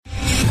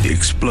The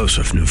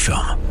explosive new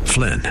film,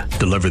 Flynn,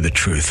 deliver the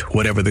truth,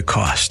 whatever the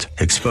cost.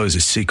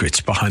 Exposes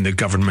secrets behind the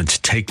government's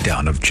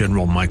takedown of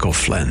General Michael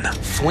Flynn.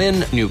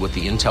 Flynn knew what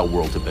the intel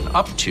world had been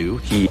up to.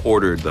 He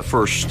ordered the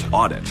first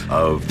audit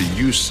of the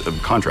use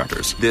of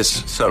contractors.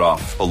 This set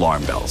off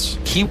alarm bells.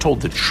 He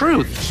told the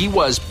truth. He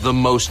was the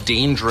most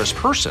dangerous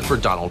person for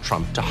Donald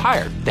Trump to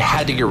hire. They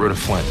had to get rid of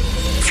Flynn.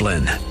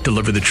 Flynn,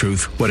 deliver the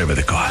truth, whatever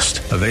the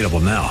cost. Available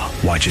now.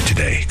 Watch it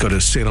today. Go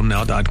to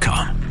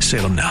salemnow.com.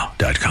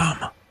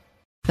 salemnow.com.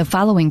 The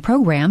following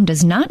program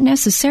does not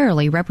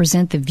necessarily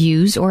represent the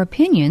views or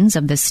opinions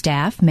of the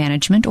staff,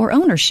 management, or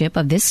ownership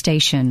of this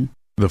station.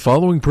 The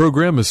following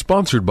program is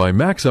sponsored by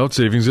Max Out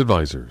Savings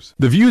Advisors.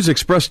 The views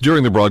expressed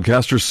during the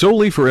broadcast are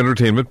solely for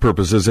entertainment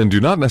purposes and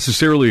do not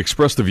necessarily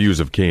express the views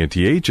of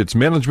KNTH, its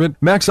management,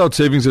 Max Out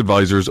Savings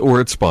Advisors,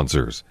 or its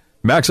sponsors.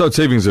 Max Out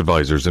Savings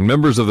Advisors and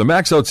members of the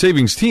Max Out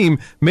Savings team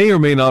may or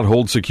may not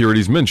hold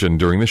securities mentioned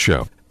during the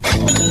show.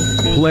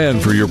 Plan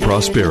for your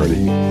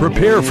prosperity,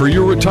 prepare for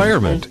your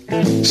retirement,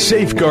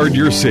 safeguard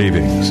your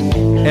savings,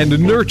 and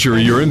nurture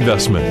your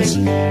investments.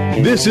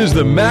 This is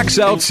the Max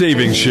Out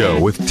Savings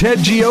Show with Ted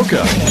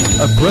Gioka,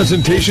 a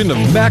presentation of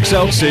Max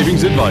Out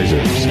Savings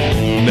Advisors.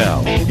 Now,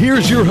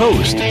 here's your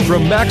host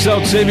from Max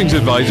Out Savings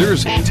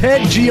Advisors,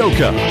 Ted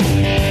Gioka.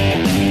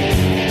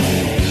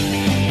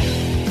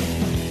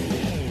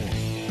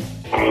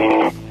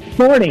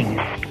 Morning.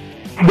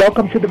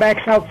 Welcome to the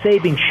Max Out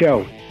Savings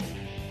Show.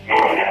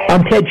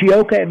 I'm Ted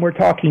Gioka, and we're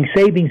talking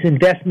savings,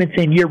 investments,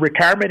 and your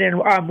retirement.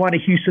 And I'm one of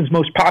Houston's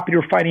most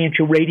popular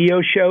financial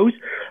radio shows.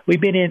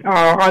 We've been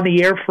on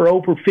the air for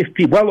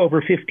well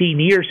over 15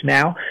 years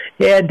now,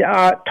 and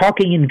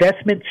talking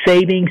investment,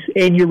 savings,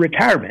 and your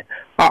retirement.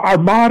 Our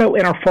motto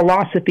and our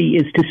philosophy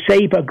is to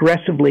save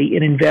aggressively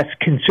and invest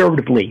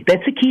conservatively.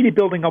 That's the key to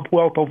building up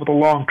wealth over the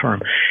long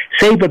term.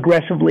 Save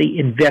aggressively,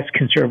 invest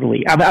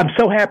conservatively. I'm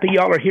so happy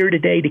y'all are here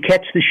today to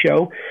catch the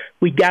show.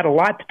 We got a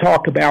lot to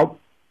talk about.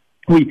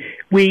 We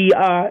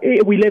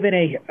live in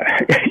a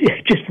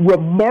just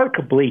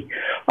remarkably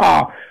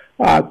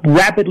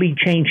rapidly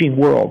changing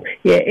world,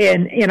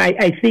 and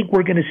I think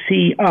we're going to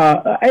see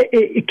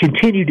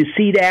continue to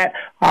see that.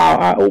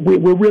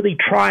 We're really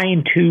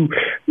trying to,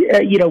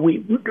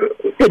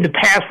 in the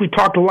past we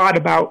talked a lot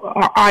about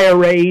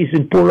IRAs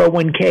and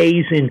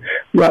 401ks and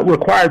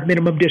required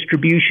minimum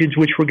distributions,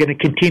 which we're going to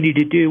continue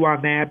to do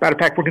on that. Matter of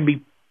fact, we're going to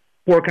be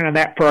working on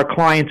that for our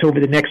clients over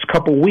the next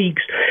couple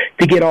weeks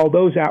to get all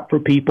those out for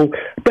people.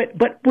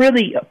 But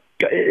really,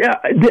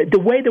 the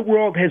way the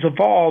world has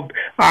evolved,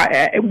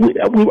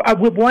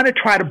 we want to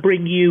try to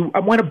bring you.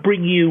 I want to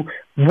bring you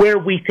where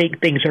we think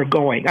things are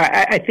going.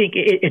 I think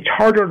it's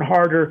harder and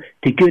harder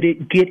to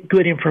get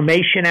good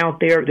information out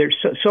there. There's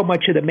so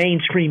much of the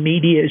mainstream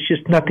media is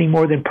just nothing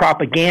more than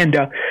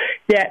propaganda.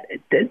 That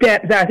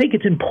I think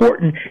it's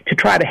important to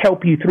try to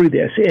help you through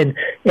this.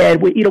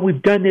 And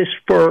we've done this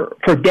for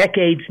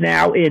decades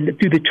now, and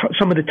through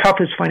some of the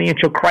toughest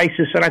financial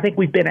crisis. And I think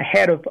we've been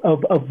ahead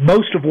of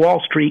most of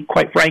Wall Street,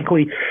 quite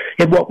frankly,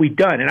 in what we've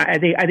done. And I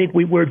think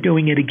we're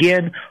doing it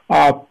again.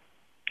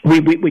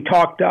 We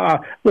talked,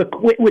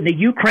 look, when the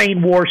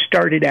Ukraine war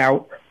started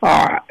out,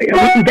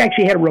 we've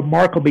actually had a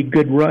remarkably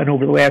good run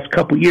over the last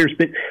couple of years,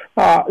 but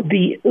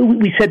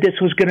we said this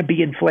was going to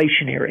be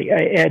inflationary,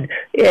 and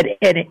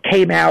it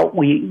came out.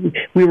 We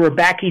were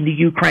backing the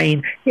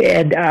Ukraine,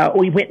 and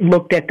we went and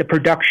looked at the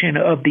production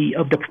of the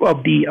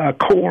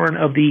corn,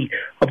 of the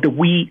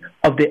wheat,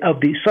 of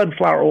the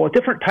sunflower oil,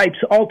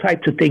 all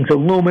types of things,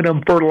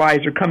 aluminum,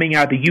 fertilizer coming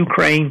out of the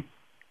Ukraine,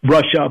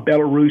 Russia,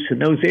 Belarus, and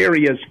those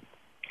areas.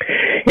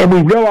 And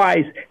we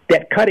realized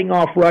that cutting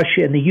off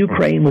Russia and the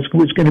Ukraine was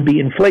going to be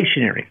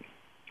inflationary.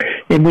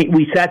 And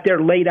we sat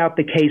there, laid out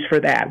the case for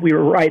that. We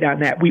were right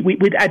on that.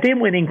 I then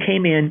went and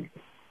came in,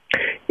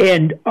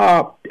 and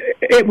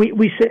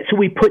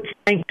we put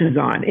sanctions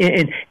on.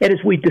 And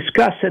as we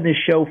discussed in this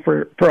show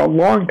for a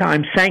long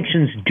time,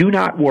 sanctions do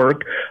not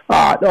work.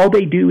 All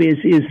they do is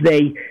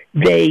they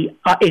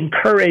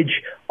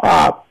encourage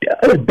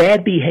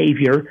bad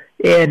behavior.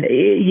 And,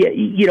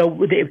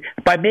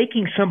 by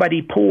making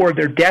somebody poor,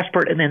 they're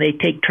desperate, and then they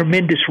take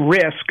tremendous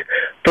risk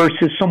versus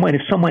if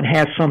someone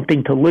has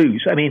something to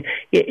lose. I mean,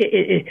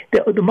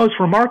 the most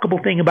remarkable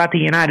thing about the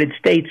United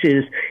States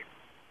is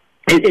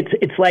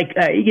it's like,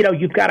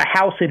 you've got a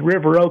house in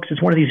River Oaks.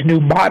 It's one of these new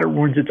modern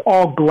ones. It's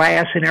all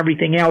glass and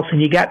everything else,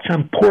 and you got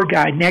some poor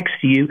guy next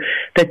to you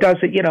that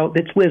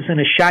that lives in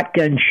a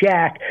shotgun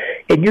shack,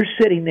 and you're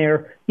sitting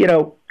there,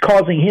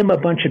 causing him a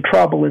bunch of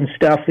trouble and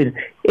stuff,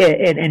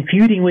 and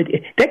feuding with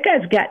that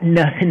guy's got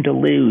nothing to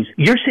lose.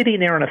 You're sitting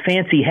there in a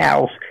fancy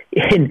house,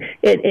 and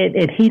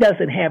he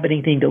doesn't have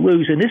anything to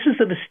lose. And this is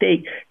the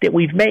mistake that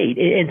we've made.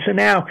 And so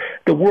now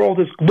the world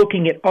is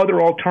looking at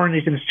other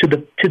alternatives to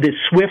the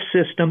SWIFT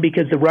system,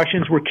 because the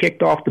Russians were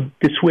kicked off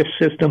the SWIFT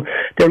system.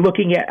 They're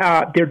looking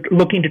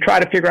to try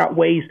to figure out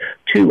ways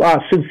to,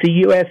 since the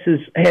U.S.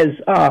 has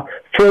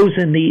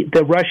frozen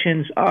the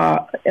Russians'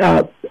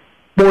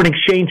 foreign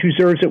exchange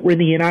reserves that were in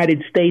the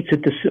United States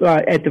at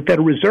the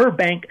Federal Reserve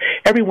Bank.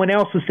 Everyone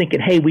else was thinking,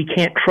 hey, we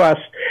can't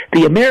trust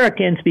the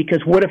Americans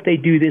because what if they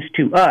do this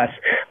to us?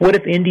 What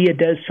if India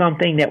does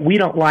something that we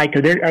don't like?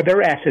 Are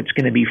their assets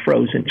going to be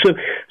frozen?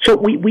 So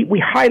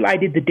we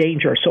highlighted the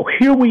danger. So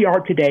here we are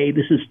today.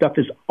 This stuff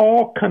is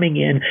all coming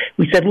in.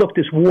 We said, look,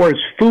 this war is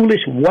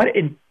foolish.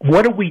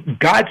 What are we,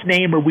 God's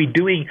name, are we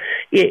doing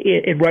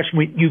in Russia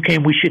and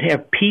Ukraine? We should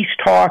have peace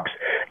talks.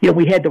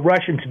 We had the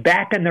Russians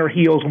back on their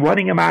heels,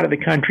 running them out of the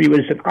country. It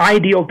was an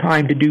ideal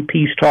time to do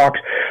peace talks.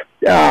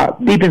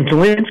 Even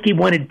Zelensky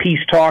wanted peace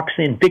talks,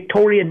 and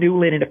Victoria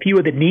Nuland and a few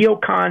of the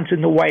neocons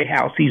in the White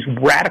House, these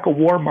radical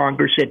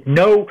warmongers, said,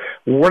 no,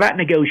 we're not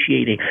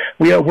negotiating.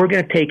 We're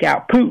going to take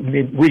out Putin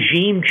and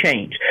regime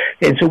change.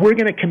 And so we're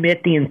going to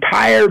commit the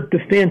entire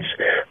defense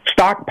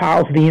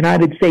stockpiles of the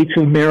United States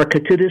of America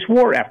to this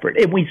war effort.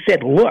 And we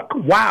said, look,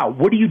 wow,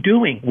 what are you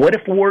doing? What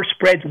if war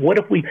spreads? What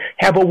if we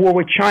have a war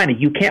with China?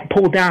 You can't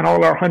pull down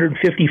all our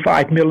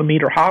 155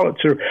 millimeter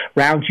howitzer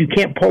rounds. You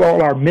can't pull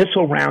all our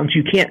missile rounds.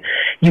 You can't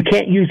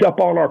use up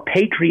all our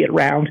Patriot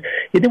rounds.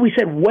 And then we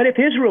said, what if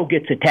Israel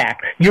gets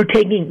attacked? You're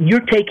taking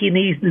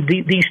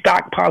these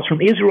stockpiles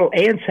from Israel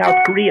and South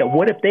Korea.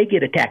 What if they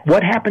get attacked?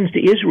 What happens to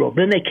Israel?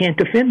 Then they can't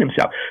defend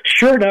themselves.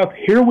 Sure enough,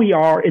 here we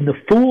are, and the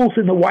fools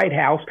in the White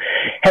House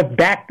have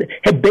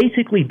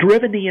basically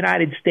driven the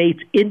United States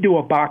into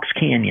a box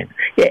canyon.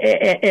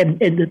 And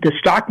the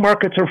stock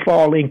markets are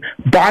falling,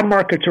 bond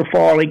markets are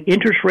falling,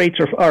 interest rates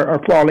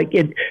are falling,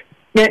 and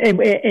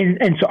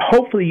so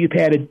hopefully you've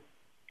had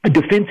a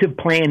defensive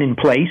plan in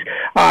place.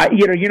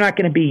 You're not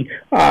going to be.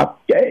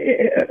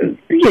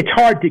 It's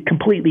hard to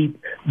completely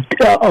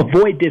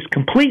avoid this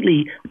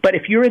completely, but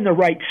if you're in the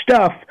right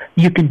stuff,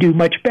 you can do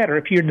much better.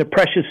 If you're in the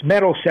precious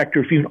metal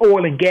sector, if you're in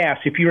oil and gas,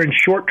 if you're in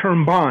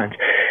short-term bonds,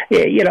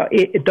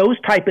 those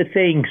type of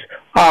things,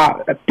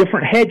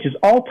 different hedges,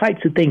 all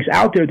types of things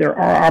out there. There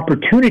are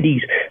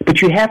opportunities,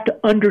 but you have to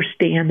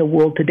understand the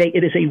world today.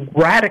 It is a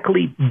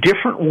radically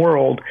different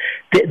world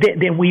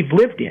than we've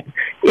lived in,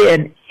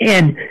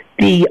 and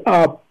the.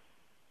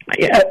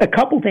 A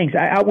couple things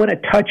I want to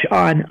touch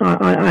on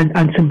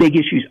some big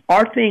issues.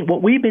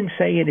 What we've been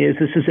saying is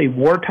this is a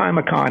wartime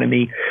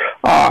economy.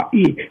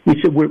 We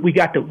said we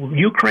got the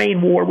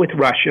Ukraine war with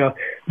Russia,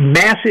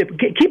 massive.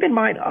 Keep in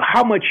mind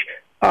how much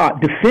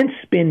defense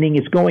spending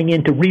is going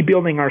into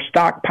rebuilding our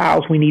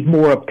stockpiles. We need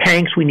more of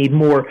tanks. We need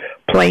more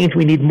planes.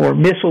 We need more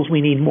missiles.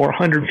 We need more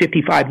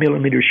 155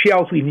 millimeter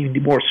shells. We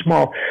need more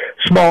small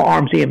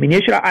arms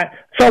ammunition. I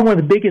saw one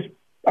of the biggest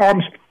small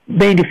arms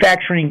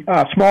manufacturing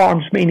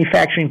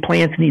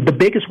plants, the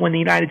biggest one in the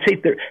United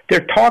States.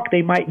 They're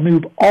they might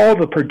move all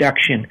the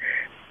production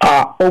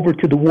over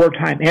to the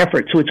wartime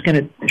effort. So it's going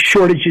to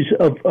shortages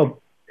of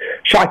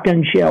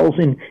shotgun shells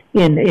and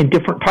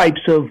different types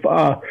of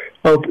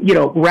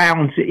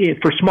rounds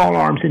for small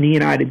arms in the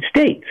United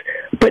States.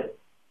 But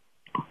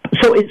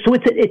this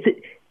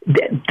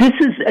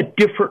is a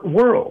different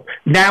world.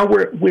 Now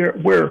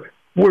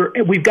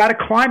we've got a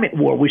climate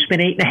war. We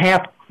spent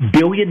 $8.5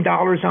 billion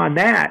on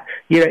that.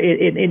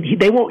 And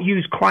they won't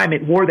use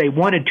climate war. They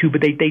wanted to,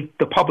 but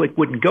the public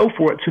wouldn't go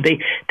for it. So they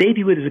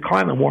view it as a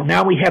climate war.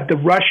 Now we have the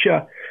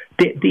Russia,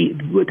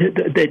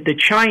 the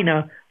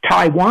China,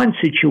 Taiwan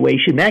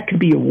situation. That could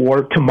be a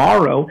war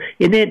tomorrow.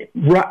 And then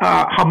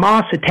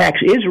Hamas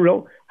attacks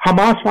Israel.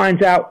 Hamas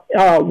finds out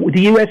the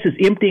U.S. is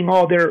emptying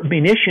all their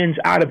munitions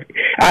out of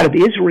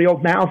Israel.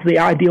 Now's the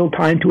ideal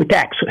time to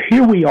attack. So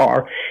here we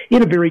are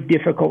in a very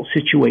difficult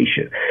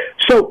situation.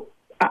 So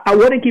I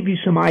want to give you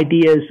some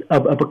ideas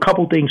of a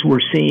couple things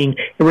we're seeing,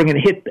 and we're going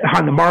to hit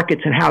on the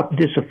markets and how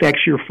this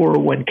affects your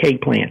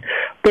 401k plan.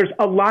 There's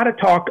a lot of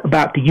talk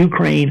about the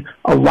Ukraine,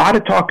 a lot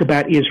of talk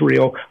about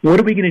Israel. What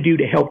are we going to do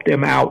to help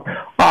them out?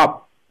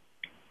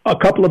 A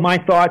couple of my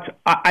thoughts.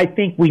 I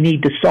think we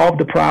need to solve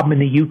the problem in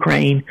the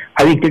Ukraine.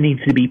 I think there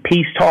needs to be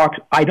peace talks.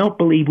 I don't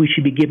believe we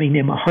should be giving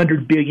them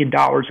 $100 billion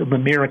of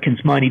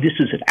Americans' money. This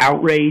is an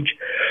outrage.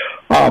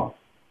 And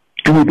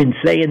we've been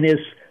saying this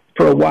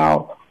for a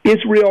while.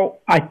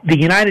 Israel, the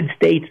United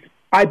States,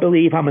 I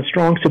believe I'm a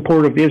strong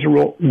supporter of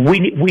Israel.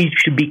 We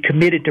should be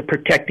committed to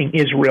protecting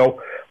Israel,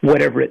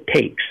 whatever it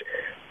takes.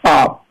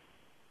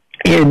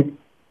 And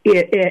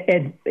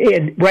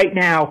right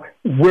now,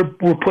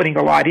 we're putting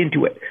a lot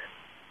into it.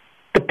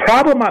 The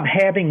problem I'm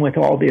having with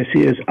all this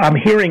is I'm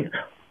hearing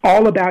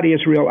all about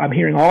Israel. I'm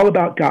hearing all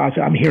about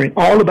Gaza. I'm hearing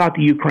all about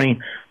the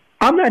Ukraine.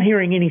 I'm not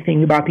hearing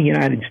anything about the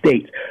United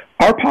States.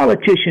 Our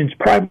politicians'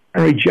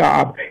 primary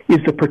job is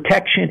the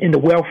protection and the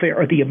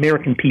welfare of the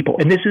American people,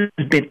 and this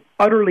has been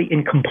utterly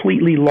and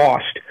completely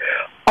lost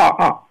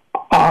on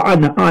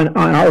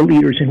our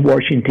leaders in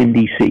Washington,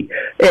 D.C.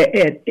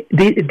 And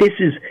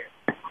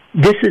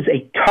this is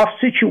a tough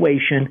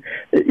situation.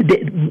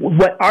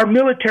 What our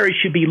military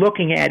should be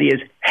looking at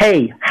is,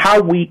 hey,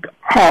 how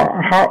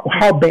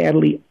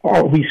badly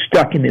are we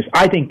stuck in this?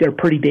 I think they're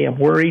pretty damn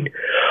worried.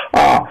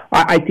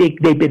 I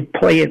think they've been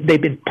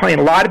paying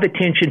a lot of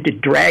attention to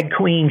drag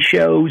queen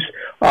shows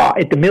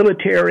at the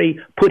military,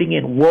 putting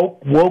in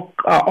woke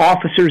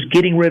officers,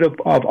 getting rid of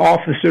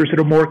officers that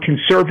are more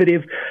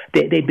conservative.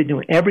 They've been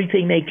doing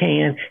everything they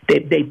can.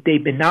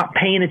 They've been not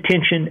paying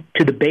attention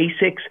to the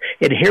basics.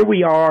 And here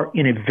we are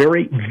in a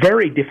very,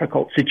 very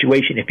difficult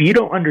situation. If you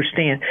don't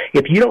understand,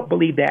 if you don't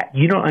believe that,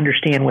 you don't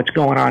understand what's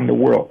going on in the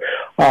world.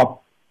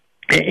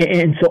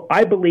 And so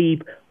I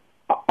believe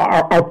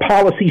our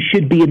policy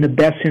should be in the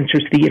best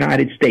interest of the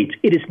United States.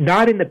 It is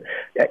not in the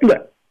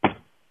look.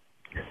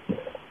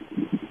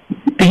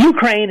 The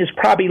Ukraine has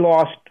probably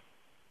lost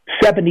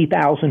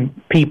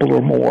 70,000 people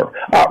or more.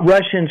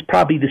 Russians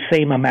probably the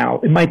same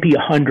amount. It might be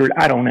 100.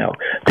 I don't know.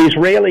 The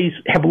Israelis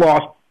have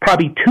lost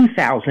probably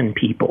 2,000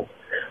 people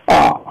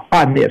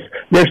on this.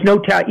 There's no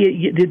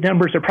the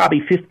numbers are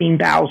probably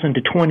 15,000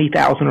 to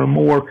 20,000 or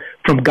more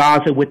from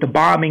Gaza with the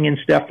bombing and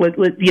stuff.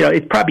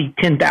 It's probably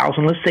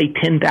 10,000. Let's say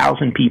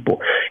 10,000 people,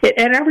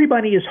 and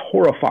everybody is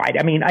horrified.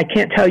 I mean, I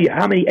can't tell you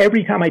how many.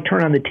 Every time I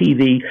turn on the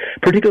TV,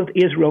 particularly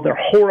with Israel, they're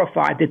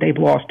horrified that they've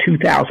lost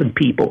 2,000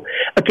 people.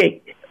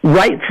 Okay,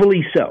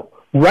 rightfully so.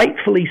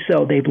 Rightfully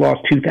so, they've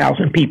lost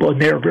 2,000 people,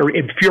 and they're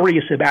very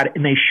furious about it,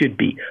 and they should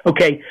be.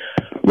 Okay,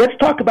 let's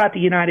talk about the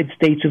United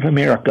States of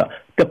America.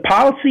 The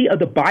policy of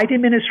the Biden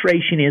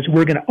administration is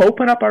we're going to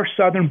open up our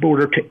southern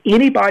border to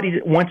anybody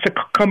that wants to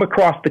come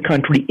across the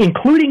country,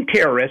 including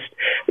terrorists.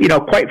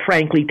 Quite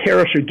frankly,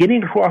 terrorists are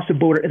getting across the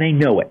border, and they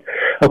know it.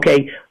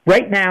 Okay,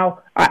 right now,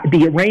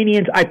 the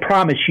Iranians, I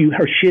promise you,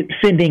 are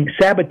sending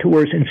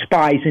saboteurs and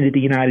spies into the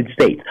United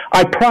States.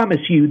 I promise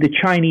you the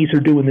Chinese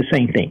are doing the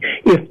same thing.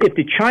 If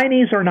the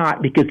Chinese are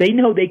not, because they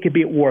know they could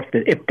be at war with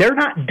it, if they're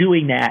not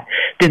doing that,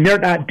 then they're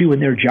not doing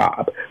their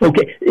job.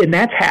 Okay, and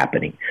that's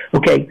happening.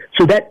 Okay,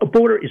 so that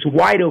border is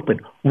wide open.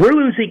 We're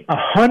losing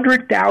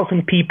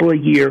 100,000 people a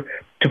year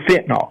to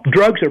fentanyl.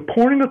 Drugs are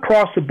pouring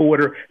across the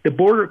border. The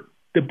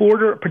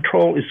border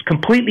patrol is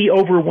completely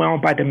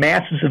overwhelmed by the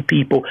masses of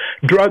people.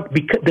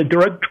 The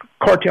drug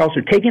cartels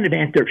are taking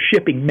advantage. They're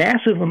shipping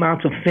massive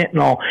amounts of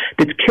fentanyl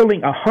that's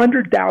killing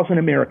 100,000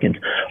 Americans.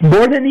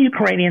 More than the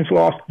Ukrainians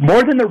lost,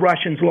 more than the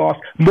Russians lost,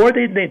 more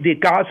than the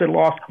Gaza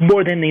lost,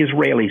 more than the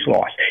Israelis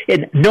lost.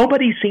 And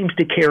nobody seems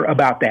to care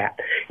about that.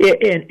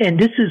 And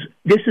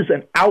this is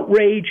an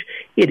outrage.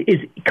 It is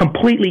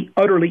completely,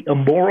 utterly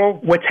immoral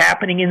what's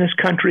happening in this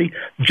country.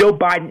 Joe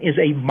Biden is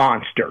a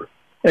monster,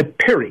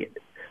 period.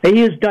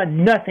 He has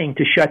done nothing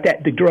to shut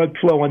the drug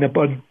flow on the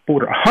border.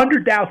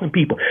 100,000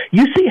 people.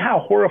 You see how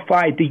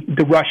horrified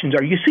the Russians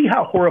are. You see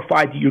how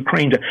horrified the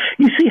Ukrainians are.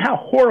 You see how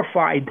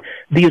horrified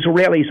the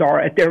Israelis are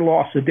at their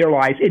loss of their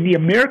lives. And the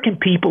American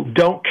people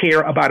don't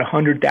care about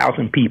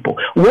 100,000 people.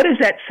 What does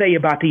that say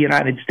about the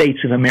United States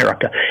of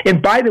America?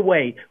 And by the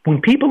way,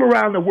 when people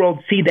around the world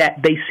see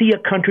that, they see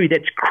a country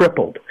that's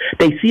crippled.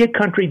 They see a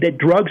country that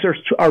drugs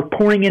are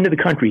pouring into the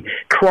country.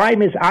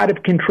 Crime is out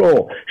of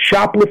control.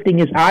 Shoplifting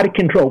is out of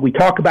control. We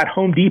talk about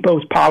Home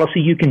Depot's policy.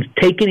 You can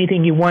take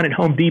anything you want at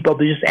Home Depot.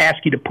 They just ask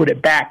you to put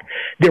it back.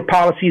 Their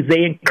policy is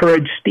they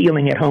encourage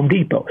stealing at Home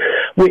Depot.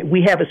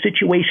 We have a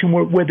situation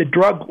where the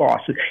drug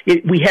losses.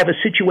 We have a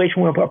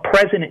situation where a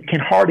president can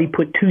hardly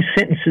put two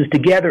sentences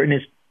together and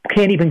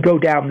can't even go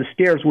down the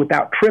stairs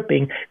without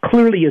tripping,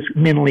 clearly is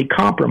mentally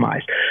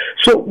compromised.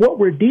 So what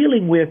we're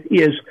dealing with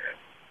is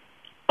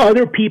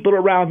other people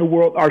around the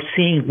world are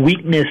seeing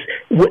weakness.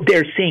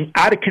 They're seeing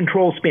out of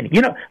control spending.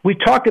 We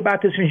talked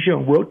about this in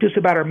June, wrote this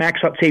about our Max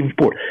Out Savings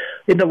report.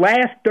 In the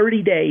last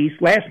 30 days,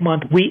 last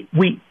month,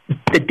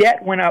 the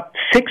debt went up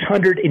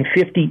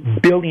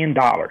 $650 billion.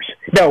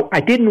 No, I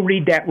didn't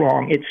read that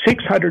wrong. It's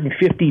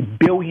 $650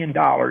 billion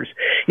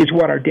is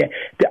what our debt.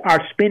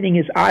 Our spending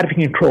is out of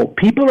control.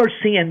 People are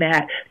seeing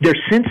that. They're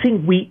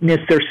sensing weakness.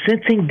 They're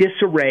sensing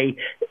disarray,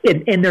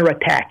 and they're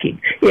attacking.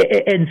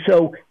 And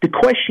so the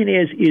question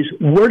is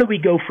where do we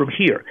go from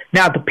here?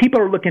 Now, the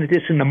people are looking at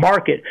this in the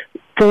market.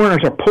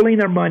 Foreigners are pulling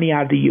their money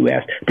out of the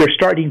U.S. They're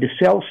starting to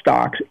sell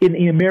stocks, and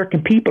the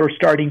American people are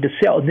starting to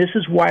sell. And this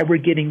is why we're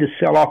getting the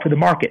sell-off of the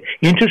market.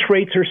 Interest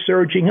rates are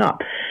surging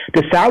up.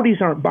 The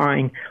Saudis aren't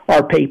buying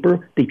our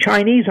paper. The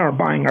Chinese aren't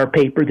buying our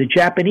paper. The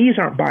Japanese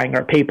aren't buying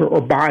our paper, or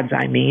bonds,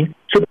 I mean.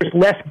 So there's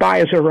less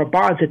buyers of our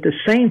bonds. At the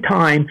same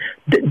time,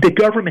 the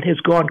government has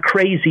gone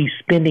crazy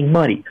spending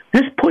money.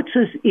 This puts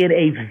us in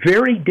a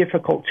very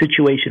difficult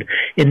situation.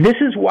 And this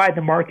is why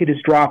the market is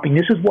dropping.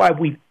 This is why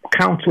we've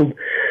counseled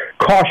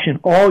caution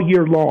all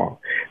year long.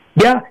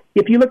 Yeah,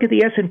 if you look at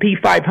the S&P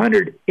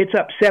 500, it's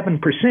up 7%.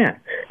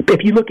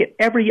 If you look at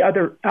every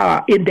other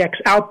index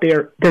out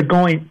there,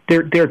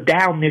 they're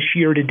down this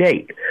year to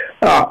date.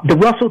 The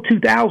Russell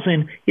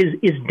 2000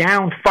 is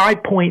down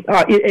 5 point.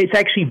 It's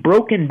actually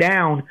broken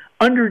down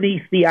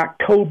underneath the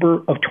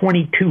October of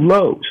 22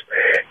 lows.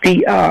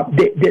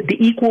 The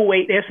equal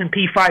weight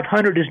S&P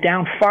 500 is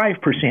down 5%.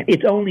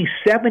 It's only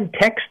 7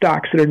 tech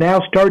stocks that are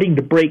now starting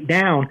to break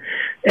down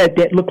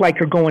that look like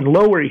they're going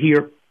lower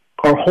here,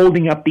 are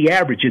holding up the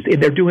averages,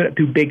 and they're doing it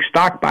through big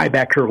stock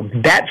buyback hurdles.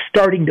 That's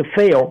starting to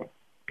fail,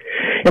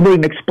 and we're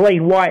going to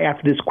explain why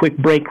after this quick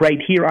break right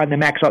here on the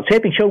Max Out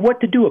Savings Show,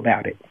 what to do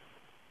about it.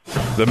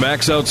 The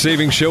Max Out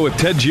Savings Show with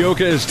Ted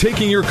Gioka is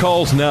taking your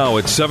calls now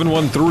at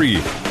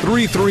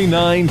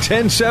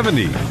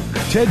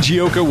 713-339-1070. Ted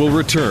Gioka will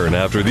return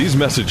after these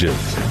messages.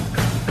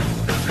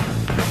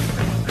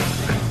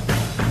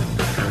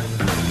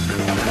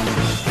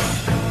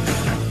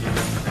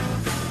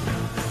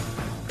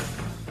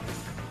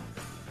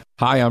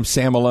 Hi, I'm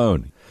Sam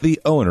Malone,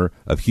 the owner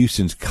of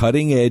Houston's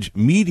cutting-edge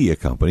media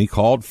company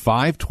called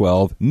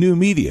 512 New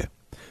Media.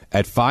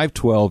 At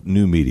 512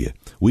 New Media,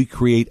 we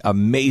create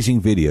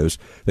amazing videos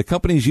that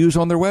companies use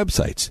on their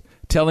websites,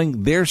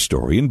 telling their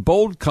story in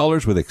bold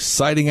colors with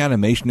exciting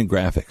animation and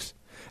graphics.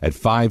 At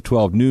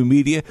 512 New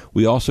Media,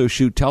 we also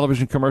shoot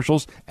television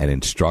commercials and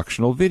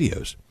instructional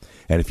videos.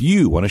 And if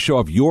you want to show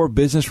off your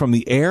business from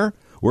the air,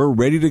 we're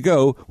ready to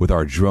go with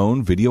our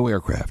drone video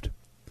aircraft.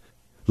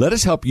 Let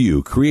us help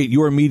you create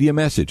your media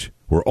message.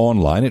 We're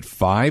online at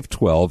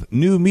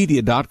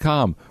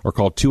 512newmedia.com or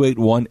call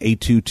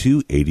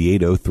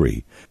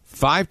 281-822-8803.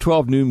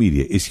 512 New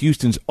Media is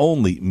Houston's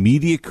only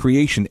media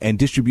creation and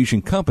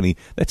distribution company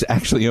that's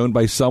actually owned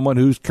by someone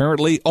who's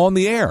currently on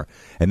the air.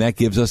 And that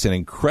gives us an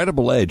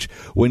incredible edge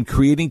when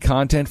creating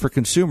content for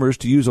consumers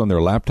to use on their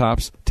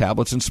laptops,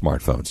 tablets, and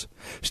smartphones.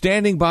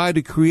 Standing by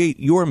to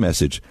create your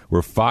message,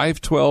 we're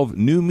 512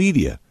 New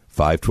Media,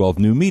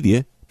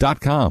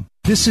 512newmedia.com.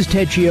 This is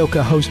Ted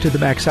Gioka, host of the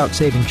Max Out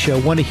Savings Show,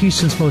 one of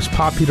Houston's most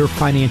popular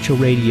financial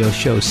radio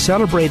shows,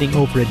 celebrating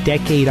over a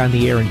decade on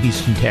the air in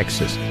Houston,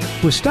 Texas.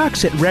 With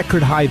stocks at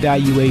record high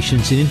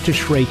valuations and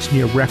interest rates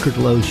near record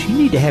lows, you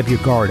need to have your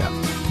guard up.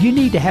 You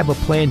need to have a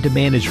plan to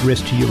manage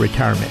risk to your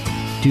retirement.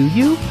 Do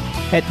you?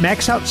 At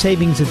Max Out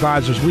Savings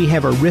Advisors, we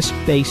have a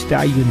risk-based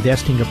value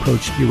investing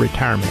approach to your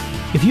retirement.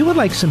 If you would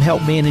like some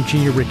help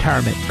managing your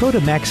retirement, go to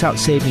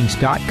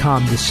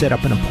maxoutsavings.com to set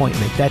up an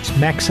appointment. That's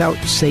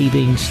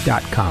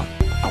maxoutsavings.com.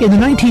 In the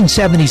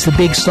 1970s, the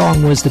big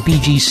song was the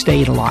Bee Gees'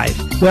 Stayed Alive.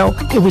 Well,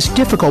 it was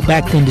difficult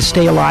back then to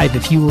stay alive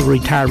if you were a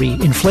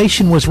retiree.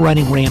 Inflation was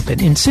running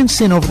rampant, and since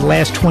then, over the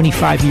last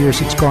 25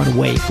 years, it's gone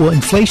away. Well,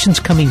 inflation's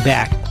coming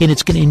back, and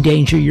it's going to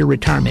endanger your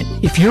retirement.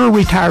 If you're a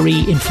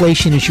retiree,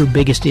 inflation is your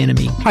biggest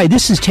enemy. Hi,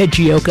 this is Ted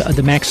Gioka of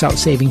the Max Out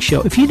Savings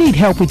Show. If you need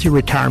help with your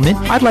retirement,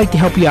 I'd like to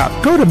help you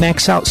out. Go to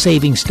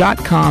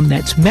maxoutsavings.com.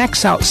 That's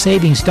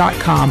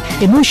maxoutsavings.com,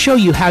 and we'll show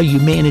you how you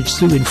manage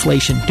through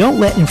inflation. Don't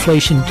let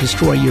inflation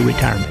destroy your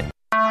retirement.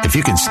 If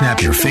you can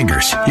snap your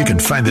fingers, you can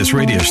find this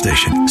radio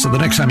station. So the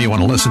next time you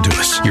want to listen to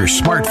us, your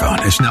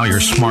smartphone is now your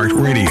smart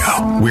radio.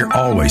 We're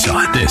always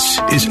on. This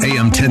is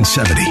AM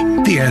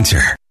 1070, The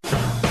Answer.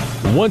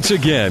 Once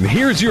again,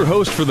 here's your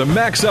host for the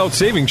Max Out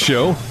Savings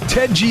Show,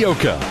 Ted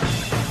Gioka.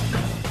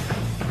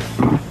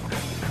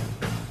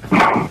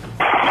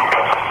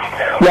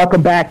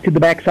 Welcome back to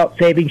the Max Out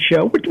Savings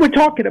Show. We're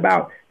talking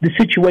about the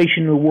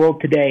situation in the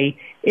world today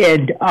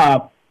and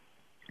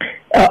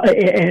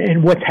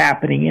what's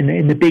happening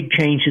and the big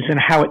changes and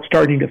how it's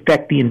starting to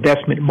affect the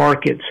investment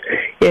markets.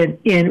 And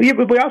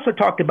we also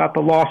talked about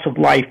the loss of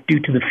life due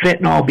to the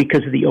fentanyl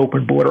because of the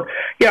open border.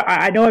 Yeah,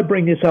 I know I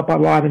bring this up a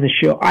lot in the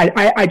show.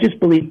 I just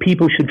believe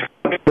people should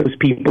fight those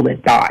people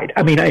that died.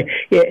 I mean,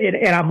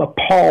 I'm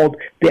appalled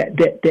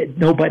that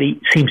nobody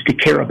seems to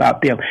care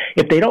about them.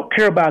 If they don't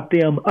care about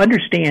them,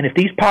 understand if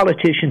these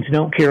politicians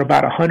don't care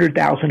about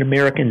 100,000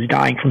 Americans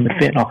dying from the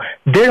fentanyl,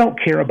 they don't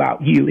care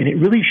about you. And it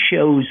really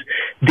shows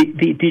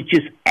the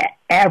just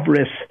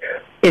avarice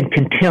and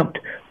contempt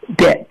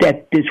that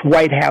this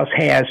White House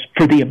has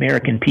for the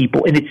American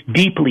people, and it's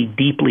deeply,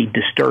 deeply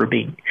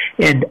disturbing.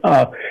 And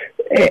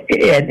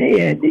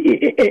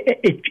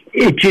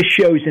it just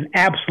shows an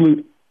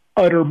absolute,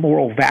 utter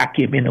moral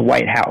vacuum in the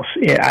White House.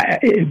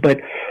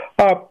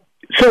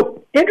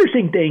 So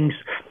interesting things.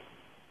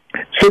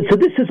 So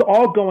this is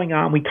all going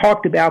on. We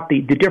talked about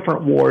the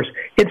different wars,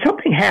 and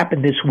something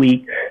happened this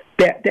week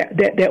that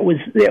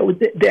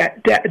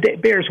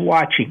bears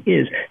watching.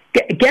 Is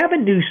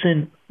Gavin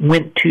Newsom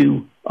went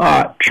to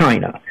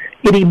China,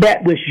 and he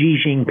met with Xi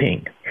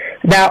Jinping.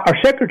 Now, our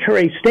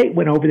Secretary of State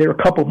went over there a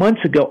couple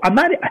months ago. I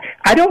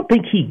don't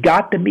think he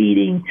got the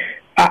meeting.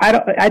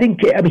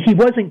 He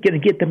wasn't going to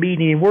get the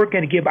meeting, and weren't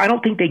going to give. I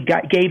don't think they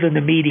gave him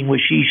the meeting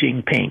with Xi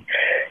Jinping.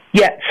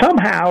 Yet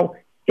somehow,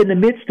 in the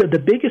midst of the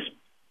biggest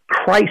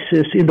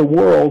crisis in the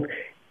world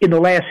in the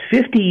last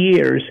 50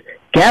 years,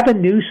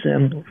 Gavin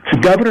Newsom, the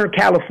governor of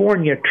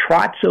California,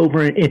 trots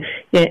over and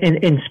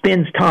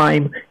spends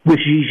time with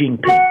Xi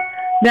Jinping.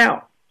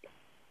 Now,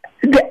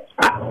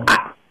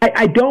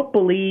 I don't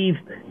believe,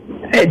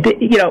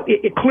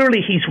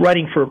 clearly he's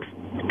running for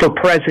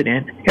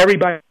president.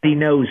 Everybody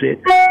knows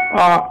it.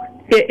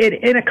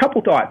 And a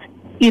couple thoughts.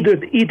 Either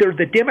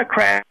the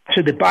Democrats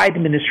or the Biden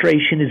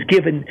administration has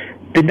given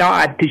the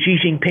nod to Xi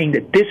Jinping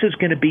that this is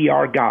going to be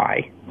our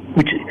guy,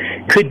 which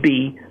could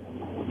be,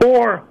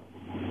 or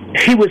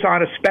he was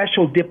on a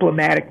special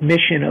diplomatic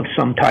mission of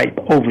some type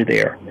over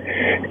there.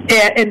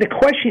 And the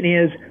question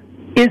is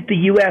the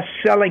U.S.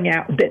 selling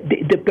out?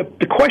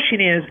 The question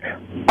is,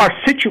 our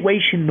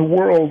situation in the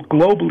world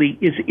globally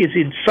is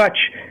in such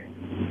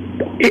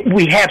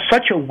we have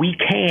such a weak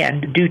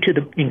hand due to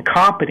the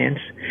incompetence.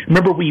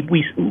 Remember, we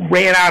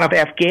ran out of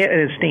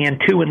Afghanistan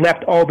too and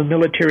left all the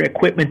military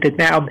equipment that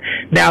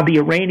now the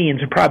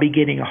Iranians are probably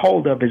getting a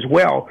hold of as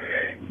well.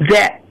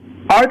 That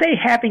are they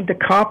having to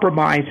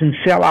compromise and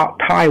sell out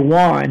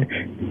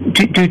Taiwan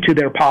due to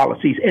their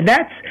policies? And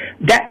that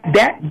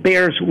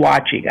bears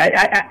watching.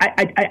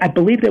 I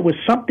believe there was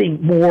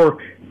something more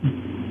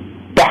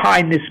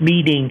behind this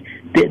meeting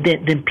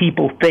than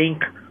people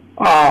think.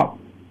 I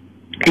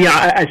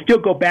still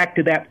go back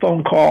to that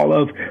phone call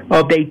of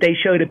they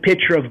showed a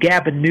picture of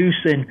Gavin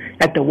Newsom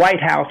at the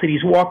White House, and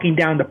he's walking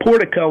down the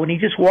portico, and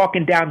he's just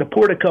walking down the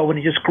portico, and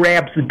he just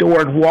grabs the door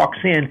and walks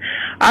in.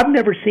 I've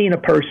never seen a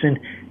person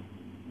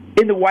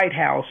in the White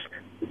House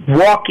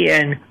walk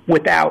in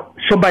without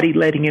somebody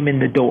letting him in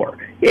the door.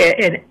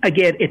 And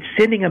again, it's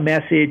sending a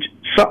message,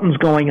 something's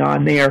going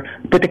on there.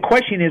 But the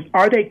question is,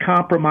 are they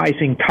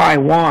compromising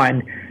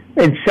Taiwan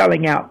and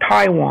selling out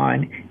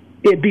Taiwan?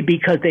 It'd be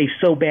because they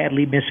so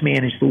badly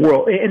mismanaged the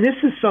world. And this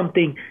is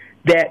something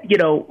that,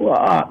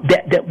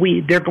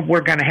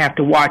 we're going to have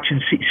to watch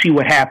and see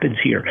what happens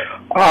here.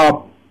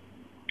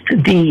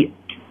 Vis-a-vis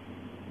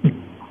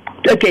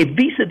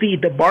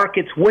the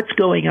markets, what's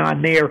going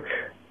on there?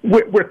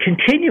 We're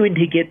continuing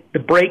to get the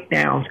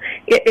breakdowns,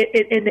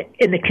 and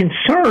the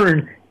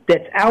concern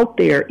that's out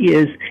there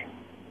is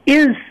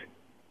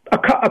a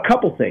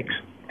couple things.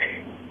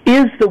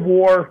 Is the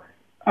war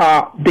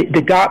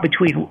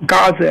between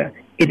Gaza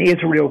and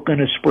Israel going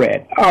to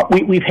spread?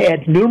 We've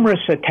had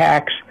numerous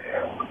attacks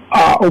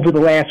over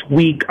the last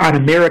week on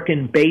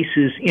American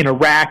bases in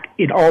Iraq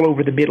and all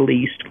over the Middle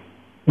East.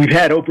 We've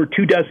had over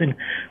 24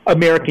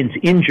 Americans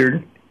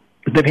injured.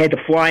 They've had to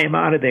fly them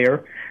out of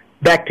there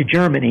back to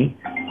Germany,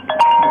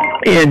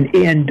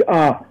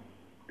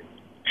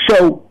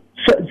 so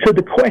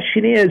the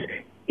question is,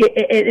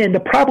 and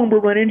the problem we're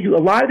running into, a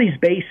lot of these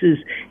bases,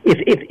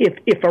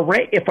 if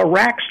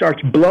Iraq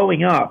starts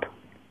blowing up,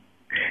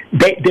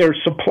 they're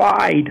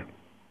supplied,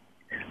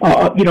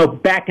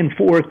 back and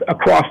forth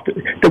across.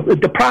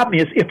 The problem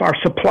is if our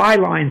supply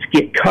lines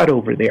get cut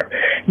over there.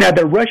 Now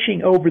they're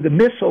rushing over the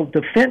missile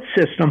defense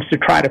systems to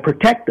try to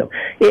protect them.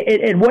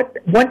 And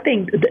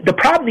the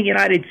problem the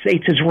United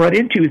States has run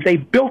into is they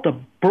built a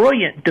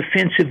brilliant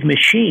defensive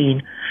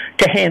machine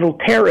to handle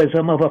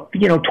terrorism of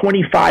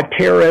 25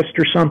 terrorists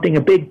or something,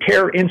 a big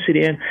terror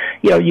incident.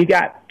 You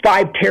got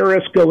 5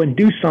 terrorists go and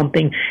do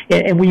something,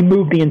 and we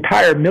move the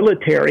entire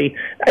military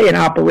in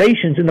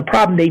operations. And the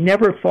problem, they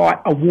never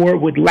thought a war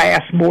would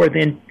last more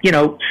than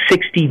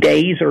 60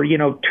 days or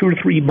 2 or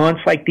 3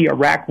 months like the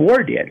Iraq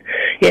War did.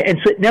 And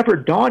so it never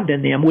dawned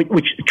on them,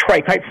 which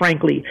quite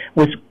frankly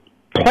was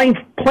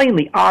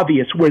plainly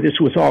obvious where this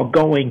was all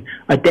going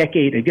a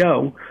decade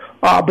ago.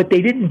 But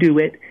they didn't do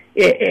it.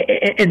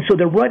 And so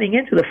they're running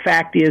into the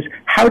fact is,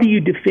 how do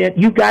you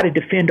defend? You've got to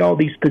defend all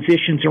these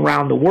positions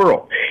around the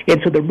world. And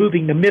so they're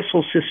moving the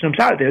missile systems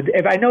out of there.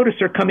 If I notice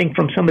they're coming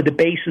from some of the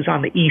bases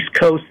on the East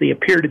Coast, they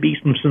appear to be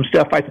from some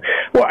stuff.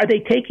 Are they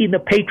taking the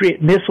Patriot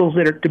missiles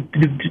that are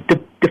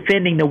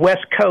defending the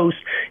West Coast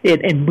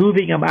and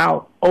moving them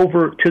out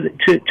over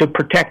to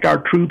protect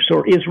our troops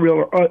or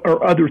Israel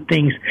or other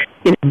things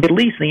in the Middle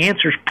East? The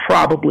answer is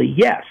probably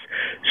yes.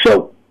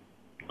 So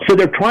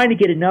they're trying to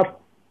get enough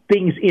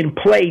things in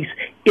place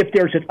if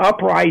there's an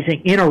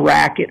uprising in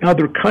Iraq and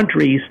other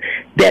countries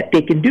that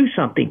they can do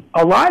something.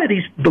 A lot of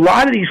these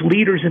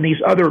leaders in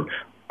these other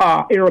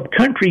Arab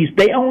countries,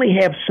 they only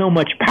have so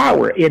much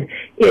power, and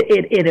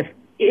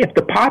if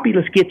the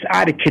populace gets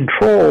out of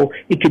control,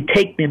 it could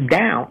take them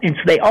down, and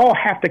so they all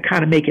have to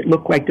kind of make it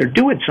look like they're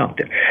doing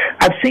something.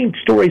 I've seen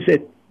stories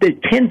that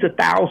tens of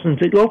thousands,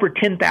 over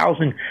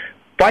 10,000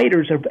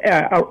 fighters of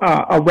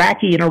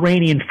Iraqi and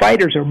Iranian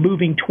fighters are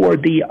moving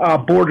toward the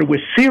border with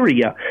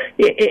Syria.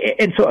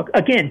 And so,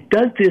 again,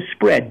 does this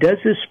spread? Does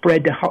this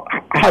spread to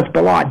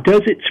Hezbollah?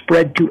 Does it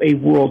spread to a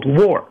world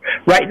war?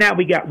 Right now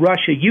we got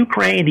Russia,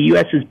 Ukraine. The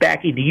U.S. is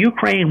backing the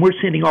Ukraine. We're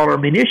sending all our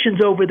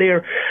munitions over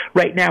there.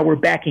 Right now we're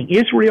backing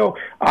Israel.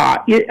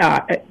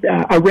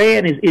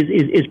 Iran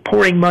is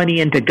pouring money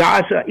into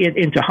Gaza,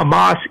 into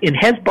Hamas, in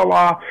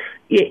Hezbollah.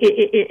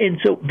 And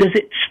so does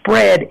it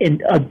spread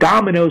and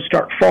dominoes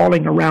start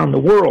falling around the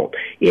world?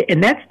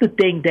 And that's the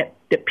thing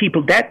that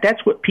people,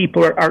 that's what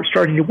people are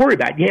starting to worry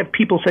about. You have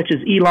people such as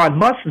Elon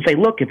Musk and say,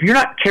 look, if you're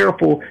not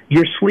careful,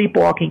 you're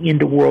sleepwalking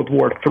into World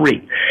War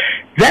III.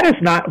 That is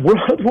not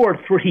World War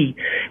III.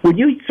 When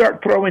you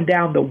start throwing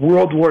down the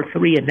World War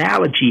III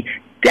analogy,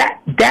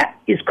 that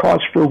is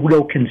cause for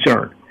real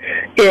concern.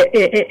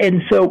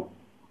 And so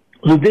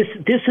this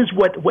is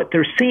what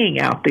they're seeing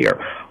out there.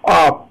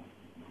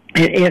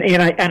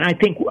 And I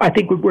think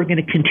we're going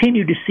to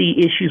continue to see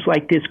issues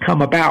like this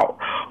come about.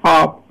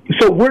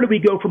 So where do we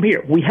go from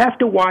here? We have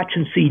to watch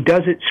and see,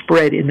 does it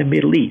spread in the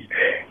Middle East?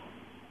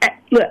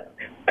 Look,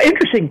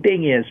 interesting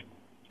thing is,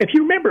 if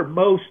you remember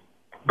most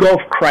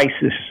Gulf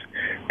crises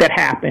that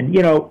happened,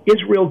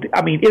 Israel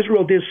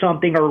does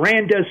something, or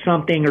Iran does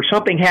something, or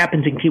something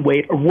happens in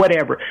Kuwait, or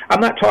whatever. I'm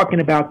not talking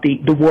about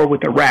the war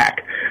with Iraq.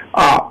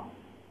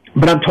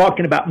 But I'm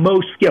talking about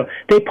most,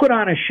 they put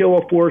on a show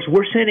of force.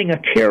 We're sending a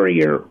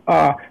carrier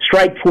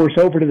strike force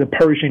over to the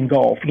Persian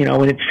Gulf,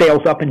 and it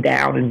sails up and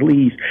down and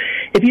leaves.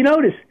 If you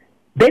notice,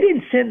 they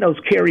didn't send those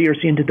carriers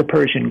into the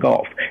Persian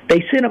Gulf.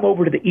 They sent them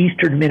over to the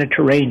Eastern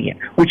Mediterranean,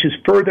 which is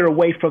further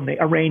away from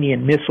the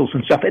Iranian missiles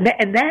and stuff. And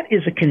that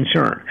is a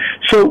concern.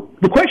 So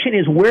the question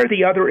is, where are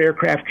the other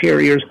aircraft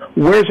carriers?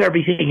 Where's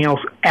everything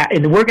else at?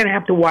 And we're going to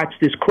have to watch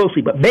this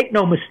closely. But make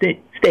no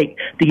mistake,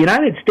 the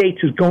United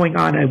States is going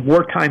on a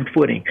wartime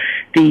footing.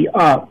 This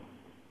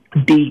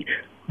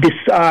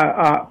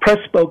press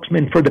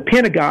spokesman for the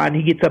Pentagon,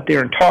 he gets up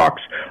there and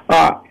talks.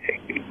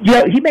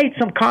 He made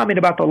some comment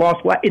about the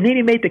lost life, and then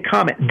he made the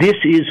comment, "This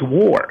is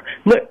war."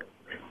 Look,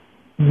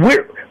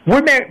 we're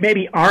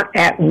maybe aren't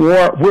at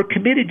war. We're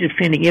committed to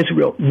defending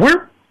Israel.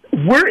 The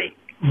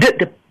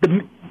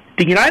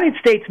United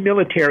States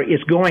military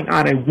is going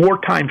on a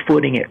wartime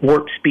footing at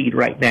warp speed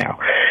right now,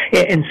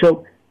 and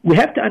so we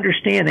have to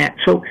understand that.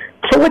 So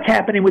what's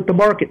happening with the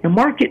market? The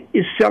market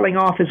is selling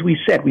off, as we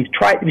said. We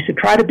said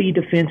try to be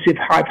defensive,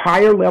 have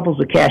higher levels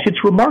of cash.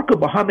 It's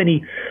remarkable how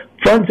many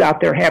funds out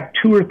there have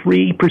 2 or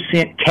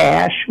 3%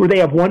 cash, or they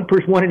have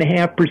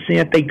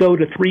 1.5%. They go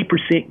to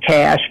 3%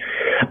 cash.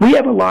 We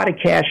have a lot of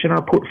cash in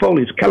our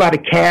portfolios. A lot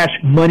of cash,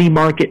 money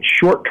market,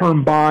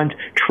 short-term bonds,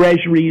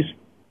 treasuries,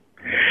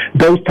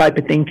 those type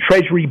of things.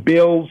 Treasury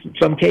bills, in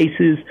some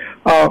cases.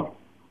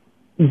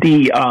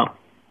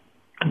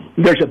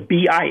 There's a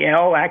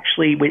BIL,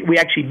 actually. We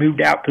actually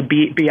moved out to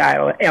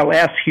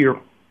BILS here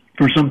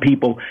for some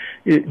people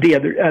the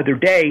other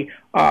day.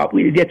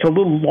 It's a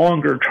little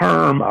longer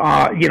term,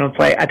 it's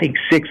like, I think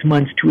 6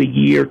 months to a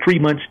year, 3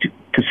 months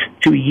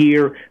to a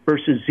year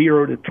versus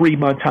 0 to 3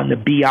 months on the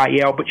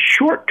BIL, but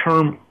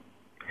short-term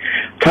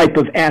type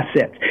of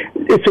assets.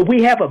 So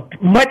we have a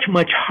much,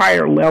 much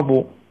higher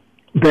level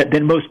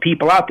than most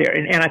people out there,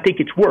 and I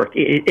think it's worked.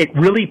 It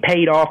really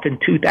paid off in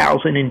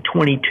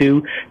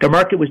 2022. The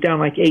market was down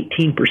like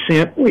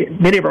 18%.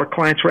 Many of our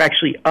clients were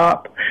actually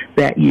up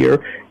that year,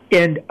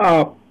 and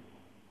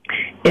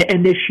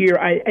this year,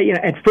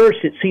 at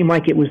first it seemed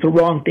like it was the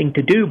wrong thing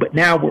to do, but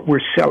now we're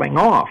selling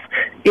off.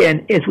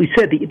 And as we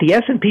said, the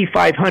S&P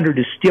 500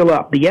 is still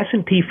up. The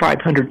S&P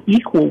 500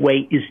 equal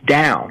weight is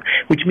down,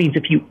 which means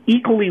if you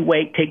equally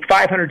weight, take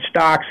 500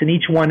 stocks and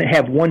each one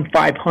have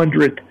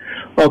 1/500th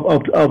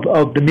of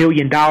the $1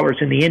 million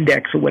in the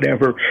index or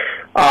whatever,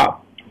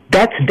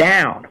 that's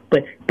down.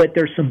 But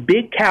there's some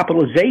big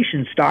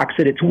capitalization stocks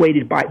that it's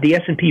weighted by. The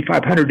S&P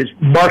 500 is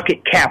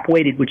market cap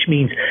weighted, which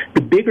means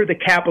the bigger the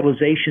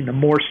capitalization, the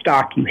more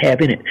stock you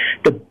have in it.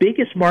 The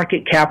biggest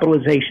market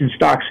capitalization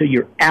stocks are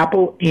your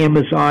Apple,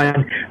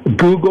 Amazon,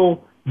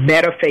 Google,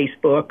 Meta,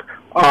 Facebook,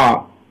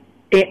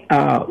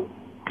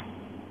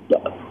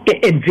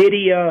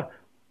 NVIDIA,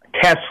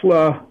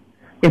 Tesla,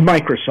 and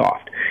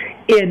Microsoft.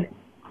 And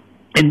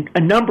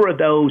a number of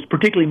those,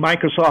 particularly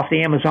Microsoft,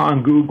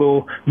 Amazon,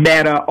 Google,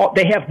 Meta,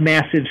 they have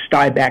massive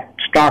stock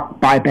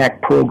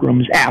buyback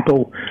programs,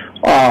 Apple,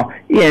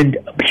 and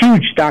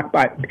huge stock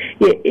buy.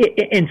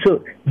 And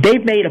so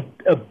they've made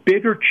a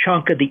bigger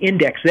chunk of the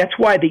index. That's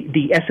why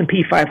the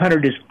S&P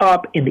 500 is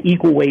up and the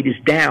equal weight is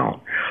down.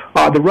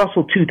 The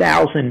Russell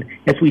 2000,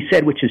 as we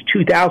said, which is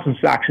 2,000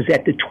 stocks, is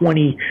at the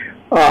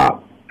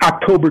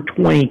October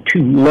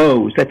 22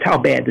 lows. That's how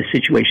bad the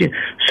situation is.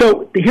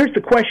 So here's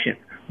the question.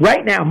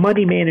 Right now,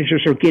 money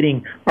managers are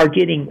trying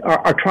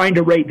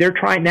to raise. They're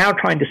trying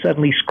to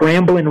suddenly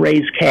scramble and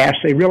raise cash.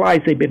 They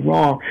realize they've been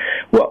wrong.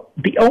 Well,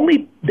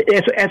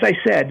 as I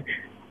said,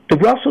 the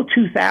Russell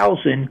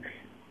 2000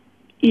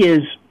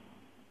 is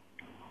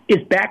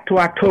back to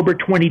October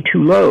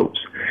 22 lows.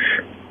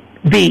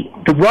 The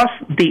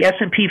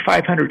S&P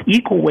 500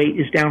 equal weight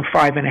is down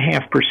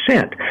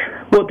 5.5%.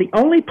 Well, the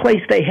only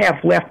place they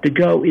have left to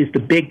go is the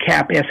big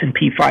cap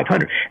S&P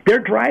 500. They're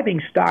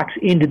driving stocks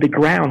into the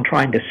ground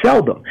trying to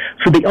sell them.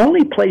 So the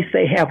only place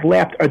they have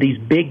left are these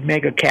big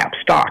mega cap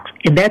stocks,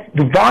 and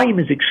the volume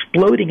is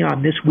exploding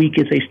on this week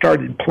as they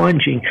started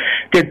plunging.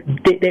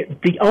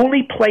 The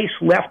only place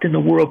left in the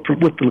world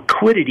with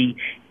liquidity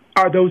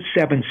are those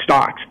 7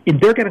 stocks, and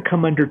they're going to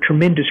come under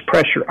tremendous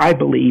pressure, I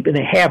believe, and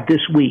they have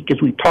this week,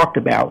 as we've talked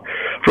about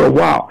for a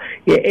while.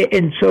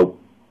 And so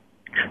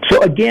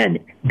again,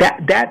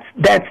 that's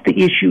the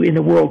issue in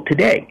the world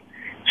today.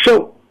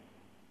 So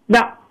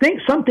now,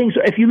 some things.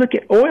 If you look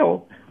at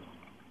oil,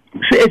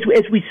 so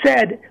as we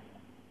said,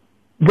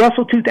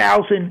 Russell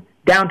 2000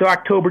 down to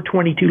October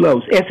 22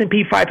 lows.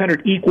 S&P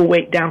 500 equal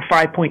weight down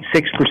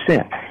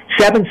 5.6%.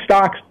 7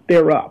 stocks,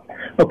 they're up.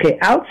 Okay,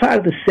 outside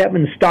of the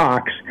 7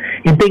 stocks,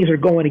 and things are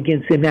going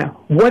against them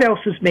now, what else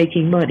is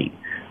making money?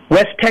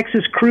 West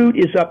Texas crude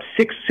is up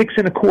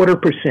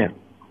 6.25%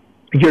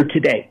 year to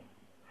date.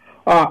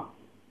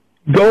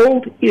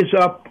 Gold is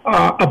up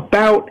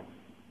about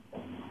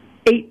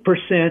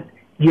 8%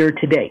 year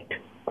to date.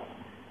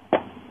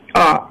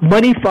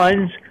 Money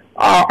funds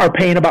are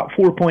paying about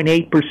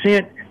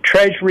 4.8%.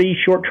 Treasuries,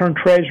 short-term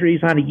treasuries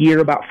on a year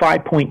about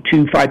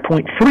 5.2,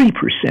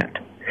 5.3%.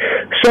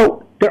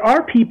 So there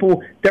are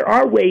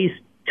ways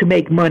to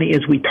make money,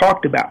 as we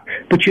talked about,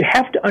 but you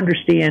have to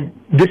understand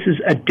this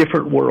is a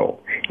different world.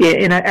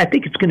 And I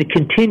think it's going to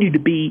continue to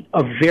be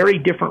a very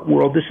different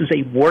world. This is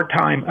a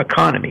wartime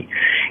economy.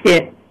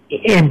 And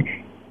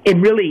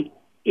really,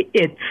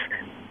 it's...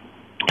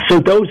 So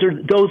those are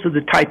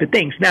the type of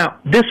things. Now,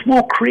 this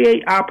will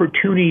create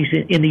opportunities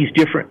in these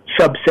different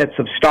subsets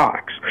of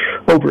stocks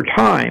over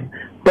time.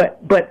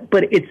 But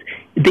it's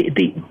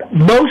the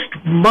most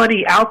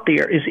money out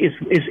there is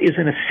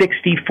in a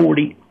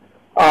 60-40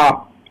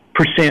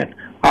 percent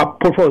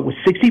portfolio with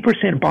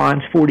 60%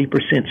 bonds,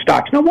 40%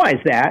 stocks. Now, why is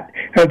that?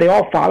 Are they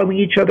all following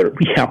each other?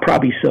 Yeah,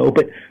 probably so.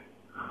 But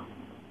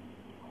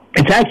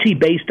it's actually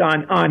based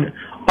on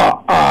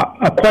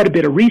quite a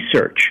bit of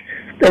research.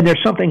 And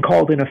there's something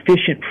called an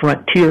efficient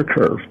frontier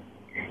curve.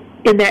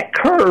 In that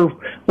curve,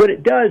 what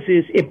it does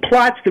is it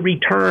plots the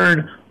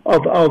return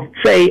of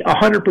say,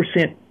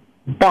 100%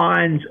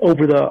 bonds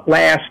over the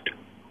last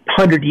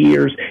 100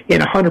 years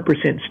in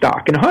 100%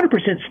 stock. And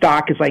 100%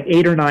 stock is like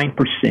 8 or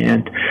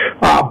 9%.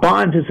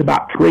 Bonds is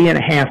about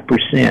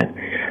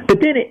 3.5%.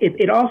 But then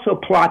it also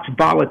plots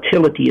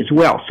volatility as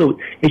well. So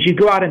as you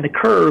go out in the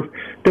curve,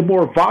 the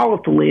more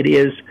volatile it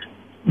is,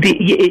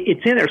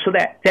 it's in there. So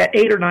that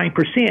 8 or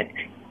 9%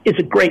 is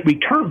a great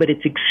return, but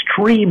it's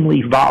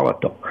extremely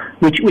volatile,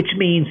 which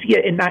means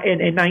in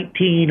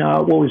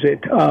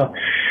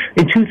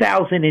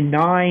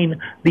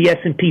 2009 the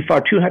S&P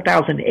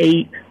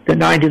 2008 the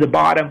 9 to the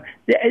bottom,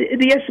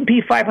 the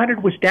S&P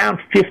 500 was down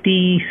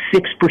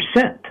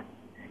 56%,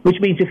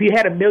 which means if you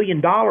had $1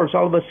 million,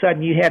 all of a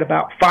sudden you had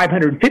about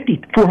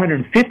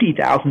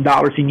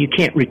 $450,000 and you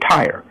can't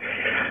retire.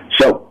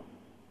 So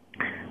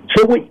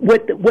what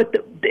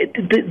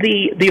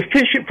the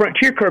efficient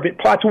frontier curve, it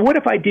plots, well, what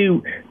if I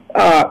do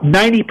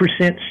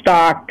 90%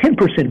 stock,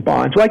 10%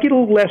 bonds? Well, I get a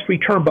little less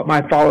return, but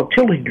my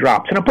volatility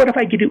drops. And what if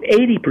I could do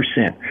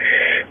 80%?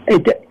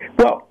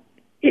 Well,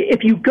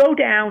 if you go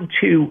down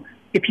to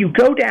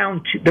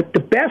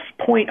the best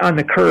point on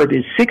the curve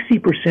is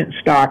 60%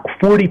 stock,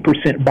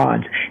 40%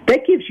 bonds.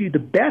 That gives you the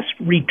best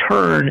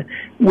return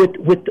with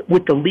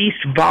the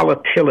least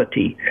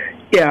volatility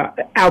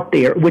out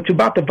there, which is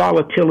about the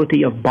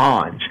volatility of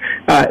bonds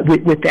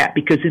with that,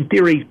 because in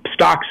theory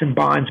stocks and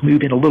bonds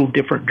move in a little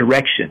different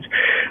directions.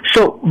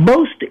 So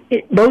most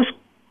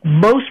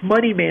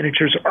money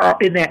managers are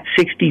in that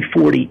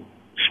 60-40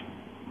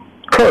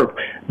 curve.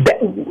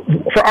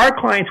 For our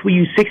clients, we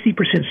use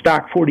 60%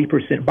 stock,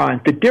 40%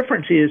 bonds. The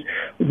difference is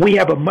we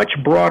have a much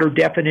broader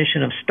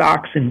definition of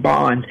stocks and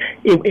bonds,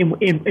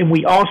 and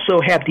we also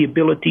have the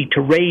ability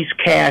to raise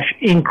cash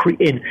that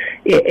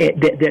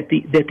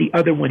the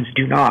other ones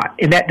do not,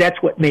 and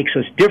that's what makes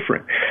us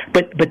different.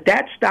 But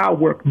that style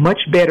worked much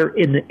better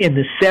in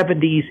the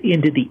 70s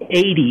into the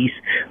 80s.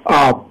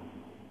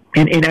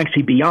 And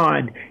actually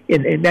beyond,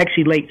 in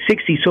actually late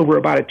 60s, over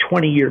about a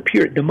 20-year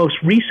period. The most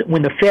recent,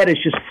 when the Fed is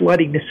just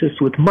flooding the system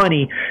with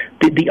money,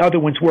 the other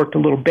ones worked a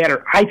little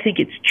better. I think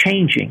it's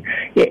changing.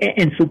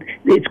 And so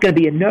it's going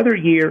to be another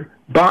year.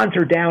 Bonds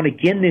are down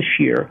again this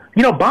year.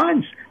 You know,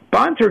 bonds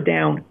are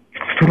down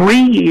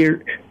 3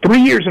 years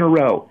in a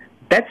row.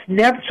 That's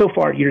never, so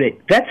far year to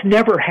date, that's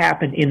never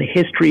happened in the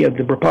history of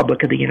the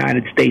Republic of the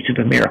United States of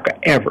America,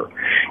 ever.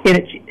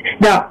 And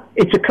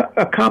it's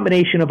a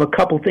combination of a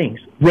couple things.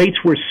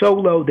 Rates were so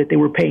low that they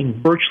were paying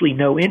virtually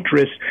no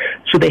interest,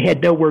 so they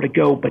had nowhere to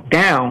go but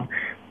down.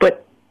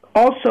 But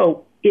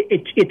also,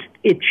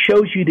 it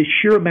shows you the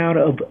sheer amount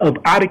of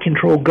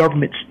out-of-control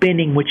government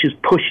spending, which is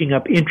pushing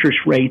up interest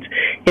rates,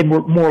 and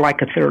we're more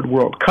like a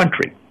third-world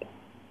country.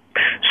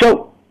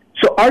 So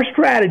our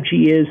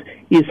strategy is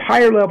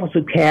higher levels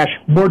of cash,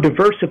 more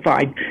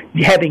diversified,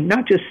 having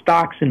not just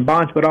stocks and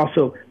bonds, but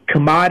also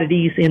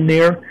commodities in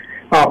there.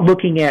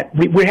 Looking at,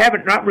 we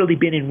haven't not really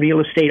been in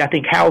real estate. I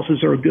think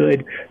houses are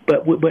good,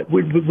 but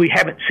we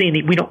haven't seen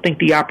it. We don't think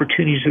the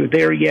opportunities are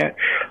there yet.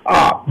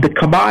 The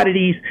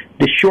commodities,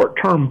 the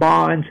short-term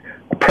bonds,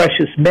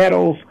 precious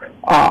metals,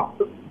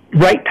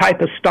 right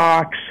type of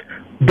stocks.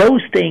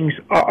 Those things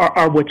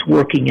are what's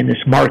working in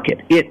this market.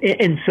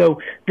 And so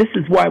this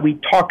is why we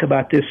talk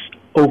about this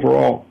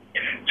overall.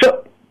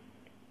 So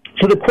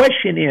the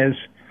question is,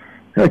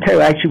 I'll tell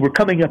you, actually, we're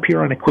coming up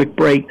here on a quick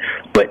break,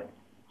 but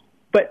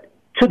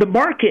so the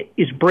market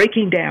is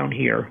breaking down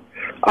here.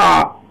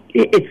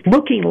 It's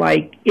looking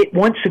like it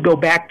wants to go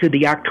back to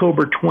the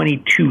October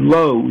 22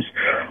 lows.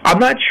 I'm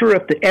not sure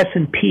if the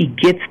S&P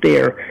gets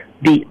there.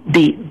 I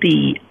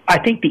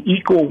think the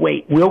equal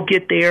weight will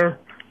get there.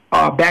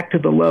 Back to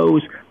the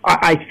lows.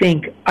 I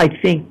think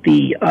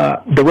the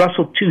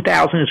Russell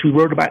 2000, as we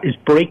wrote about, is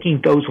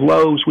breaking those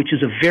lows, which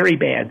is a very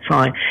bad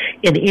sign.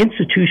 And the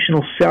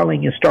institutional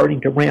selling is starting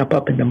to ramp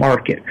up in the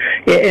market.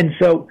 And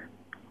so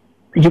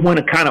you want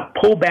to kind of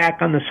pull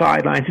back on the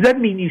sidelines. It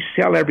doesn't mean you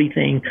sell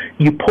everything.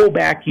 You pull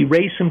back, you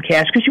raise some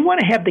cash, because you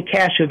want to have the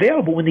cash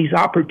available when these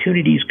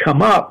opportunities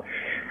come up.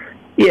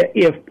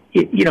 If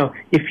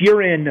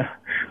you're in,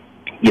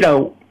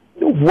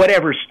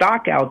 whatever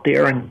stock out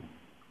there, and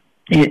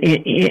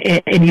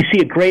and you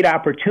see a great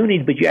opportunity,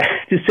 but you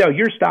have to sell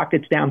your stock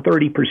that's down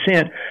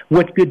 30%.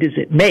 What good does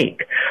it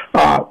make,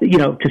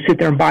 to sit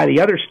there and buy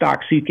the other stock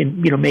so you can,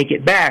 make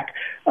it back?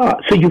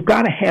 So you've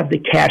got to have the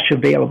cash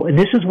available. And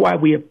this is why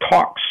we have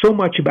talked so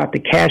much about the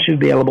cash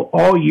available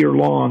all year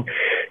long,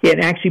 and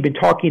actually been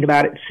talking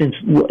about it since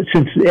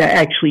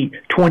actually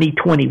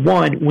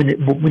 2021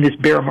 when this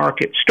bear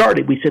market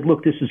started. We said,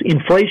 look, this is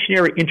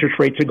inflationary. Interest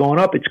rates are going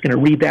up. It's going to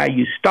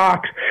revalue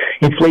stocks.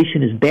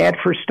 Inflation is bad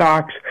for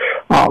stocks.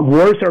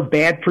 Wars are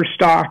bad for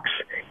stocks,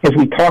 as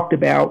we talked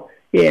about,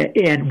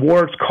 and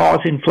wars cause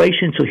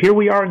inflation. So here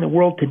we are in the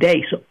world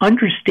today. So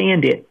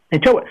understand it.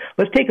 And so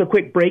let's take a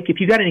quick break.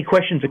 If you got any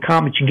questions or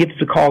comments, you can give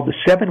us a call to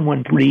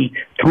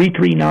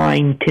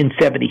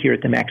 713-339-1070 here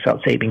at the Max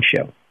Out Savings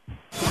Show.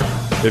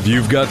 If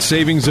you've got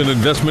savings and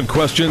investment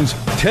questions,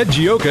 Ted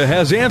Gioka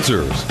has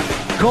answers.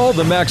 Call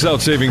the Max Out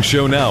Savings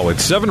Show now at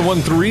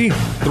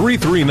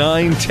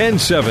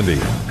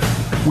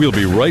 713-339-1070. We'll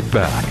be right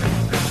back.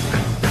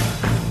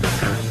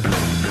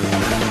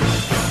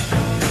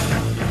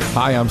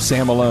 Hi, I'm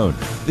Sam Malone,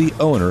 the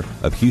owner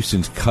of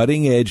Houston's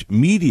cutting-edge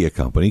media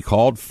company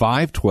called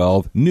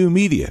 512 New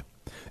Media.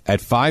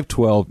 At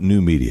 512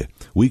 New Media,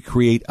 we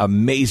create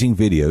amazing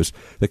videos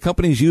that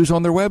companies use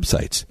on their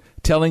websites,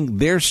 telling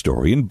their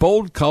story in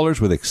bold colors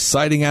with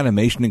exciting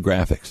animation and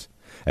graphics.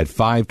 At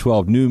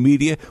 512 New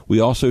Media, we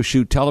also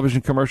shoot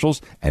television commercials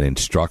and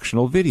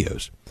instructional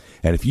videos.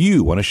 And if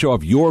you want to show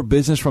off your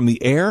business from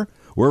the air,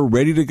 we're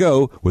ready to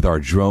go with our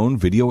drone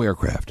video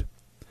aircraft.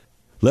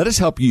 Let us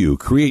help you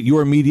create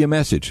your media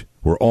message.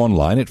 We're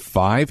online at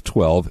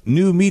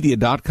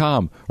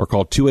 512newmedia.com or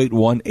call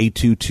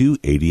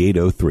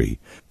 281-822-8803.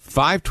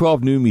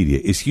 512 New Media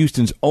is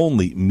Houston's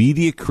only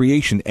media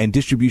creation and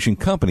distribution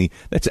company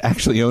that's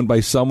actually owned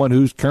by someone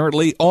who's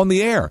currently on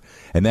the air.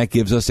 And that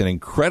gives us an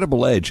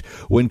incredible edge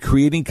when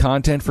creating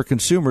content for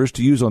consumers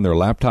to use on their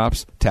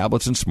laptops,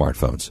 tablets, and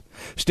smartphones.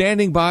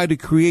 Standing by to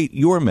create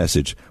your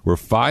message, we're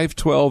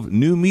 512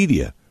 New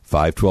Media,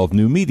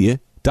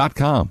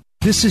 512newmedia.com.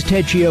 This is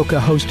Ted Gioka,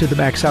 host of the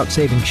Max Out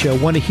Savings Show,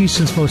 one of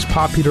Houston's most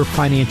popular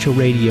financial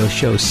radio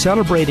shows,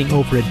 celebrating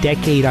over a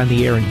decade on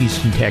the air in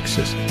Houston,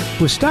 Texas.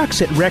 With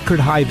stocks at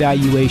record high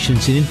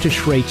valuations and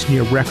interest rates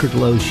near record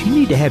lows, you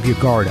need to have your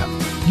guard up.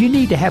 You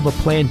need to have a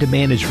plan to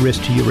manage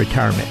risk to your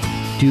retirement.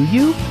 Do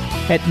you?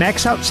 At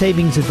Max Out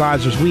Savings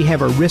Advisors, we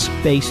have a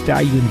risk-based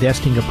value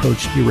investing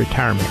approach to your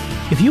retirement.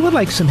 If you would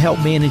like some help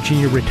managing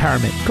your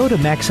retirement, go to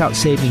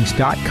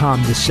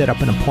maxoutsavings.com to set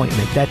up an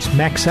appointment. That's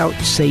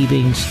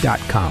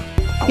maxoutsavings.com.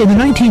 In the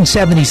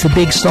 1970s, the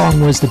big song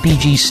was the Bee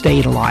Gees'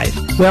 Staying Alive.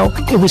 Well,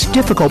 it was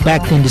difficult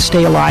back then to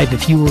stay alive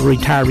if you were a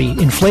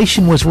retiree.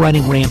 Inflation was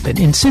running rampant,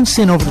 and since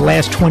then, over the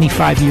last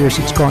 25 years,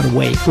 it's gone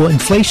away. Well,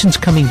 inflation's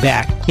coming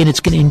back, and it's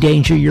going to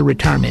endanger your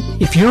retirement.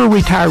 If you're a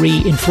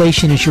retiree,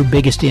 inflation is your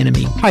biggest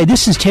enemy. Hi,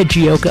 this is Ted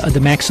Gioka of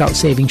the Max Out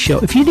Savings Show.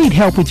 If you need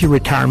help with your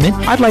retirement,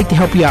 I'd like to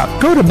help you out.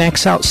 Go to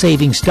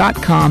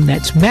maxoutsavings.com.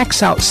 That's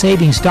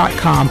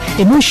maxoutsavings.com,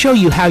 and we'll show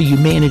you how you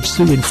manage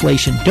through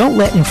inflation. Don't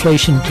let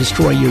inflation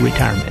destroy your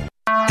retirement.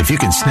 If you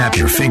can snap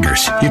your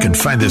fingers, you can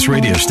find this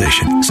radio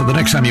station. So the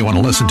next time you want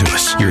to listen to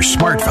us, your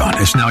smartphone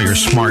is now your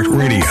smart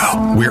radio.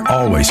 We're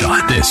always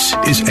on. This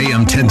is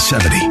AM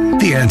 1070,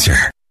 The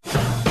Answer.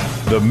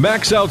 The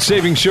Max Out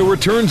Savings Show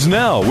returns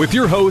now with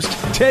your host,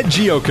 Ted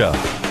Gioka.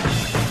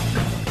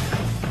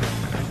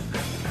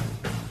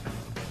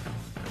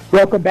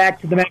 Welcome back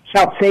to the Max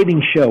Out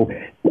Savings Show.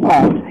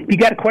 If you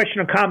got a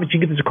question or comment, you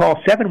can give us a call,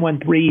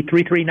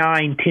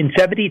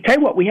 713-339-1070. Tell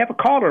you what, we have a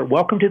caller.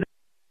 Welcome to the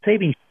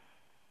Savings Show.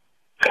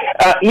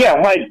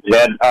 Hi,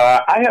 Ted.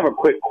 I have a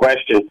quick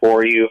question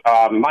for you.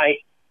 My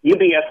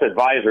UBS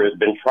advisor has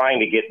been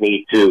trying to get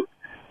me to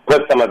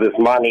put some of this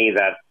money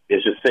that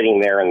is just sitting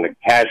there in the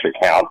cash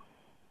account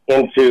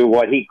into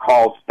what he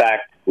calls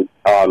stacked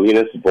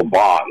municipal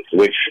bonds,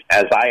 which,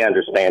 as I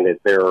understand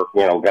it, they're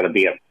going to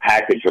be a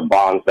package of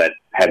bonds that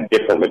have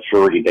different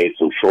maturity dates,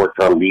 from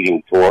short-term,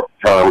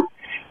 medium-term,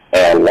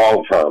 and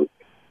long-term.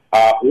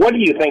 What do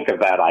you think of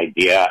that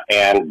idea,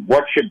 and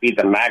what should be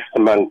the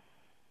maximum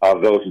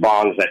of those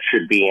bonds that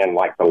should be in,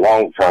 like, the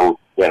long-term,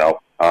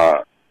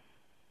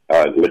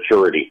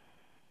 maturity?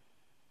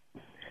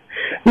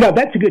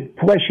 That's a good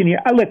question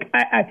here. Look,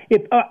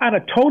 if on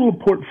a total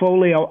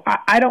portfolio,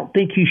 I don't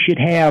think you should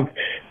have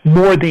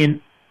more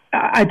than,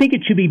 I think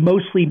it should be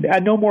mostly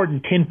no more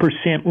than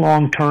 10%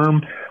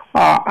 long-term.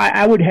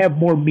 I would have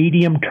more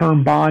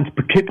medium-term bonds,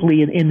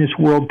 particularly in this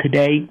world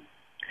today.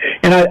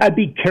 And I'd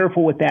be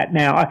careful with that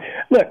now.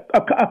 Look,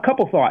 a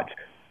couple thoughts.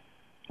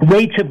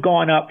 Rates have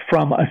gone up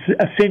from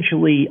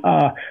essentially,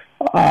 over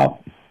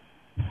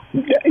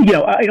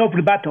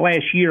about the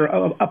last year,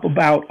 up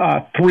about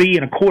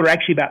 3.25%,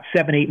 actually about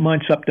 7-8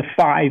 months, up to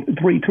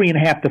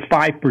 3.5% to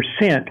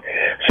 5%.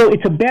 So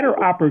it's a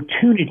better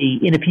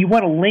opportunity. And if you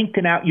want to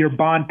lengthen out your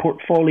bond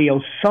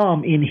portfolio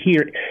some in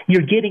here,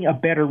 you're getting a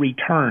better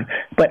return.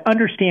 But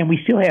understand, we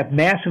still have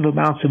massive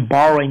amounts of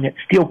borrowing that's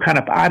still kind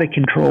of out of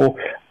control.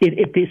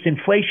 If this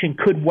inflation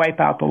could wipe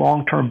out the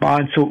long-term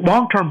bonds. So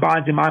long-term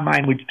bonds, in my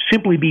mind, would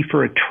simply be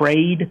for a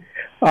trade.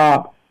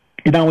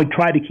 and I would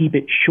try to keep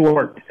it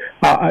short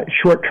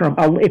term.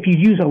 If you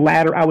use a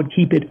ladder, I would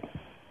keep it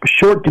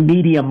short to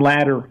medium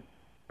ladder,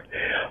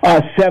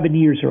 7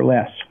 years or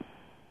less.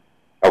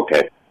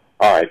 Okay.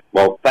 All right.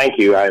 Well, thank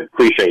you. I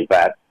appreciate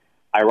that.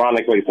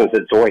 Ironically, since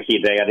it's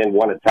Oihe Day, I didn't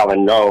want to tell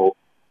him no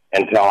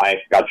until I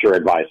got your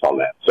advice on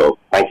that. So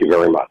thank you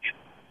very much.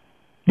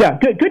 Yeah,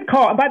 good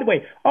call. And by the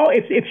way,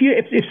 if you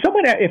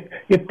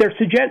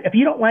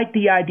don't like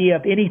the idea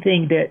of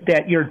anything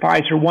that your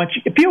advisor wants,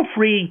 feel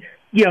free,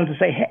 to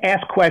say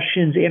ask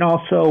questions and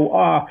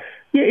also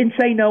and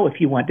say no if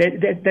you want.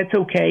 That's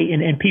okay,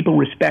 and people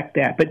respect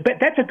that. But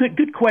that's a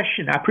good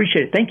question. I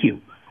appreciate it. Thank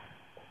you.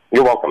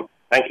 You're welcome.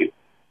 Thank you.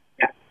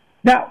 Yeah.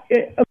 Now,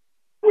 the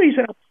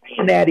reason I'm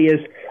saying that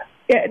is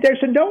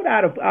there's a note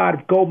out of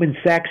Goldman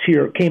Sachs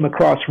here came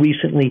across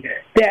recently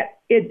that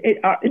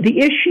the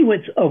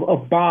issuance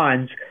of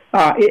bonds,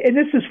 and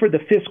this is for the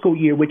fiscal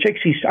year, which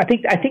actually I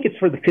think it's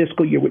for the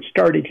fiscal year, which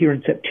started here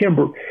in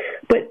September,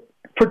 but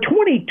for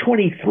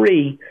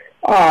 2023,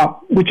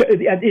 which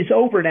is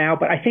over now,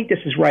 but I think this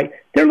is right.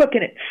 They're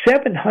looking at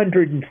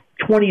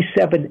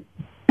 $727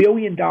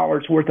 billion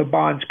worth of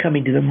bonds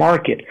coming to the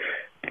market.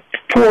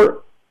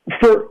 For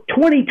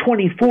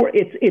 2024,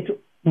 it's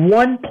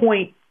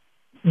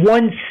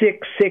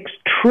 $1.166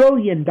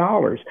 trillion,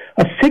 a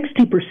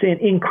 60%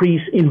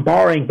 increase in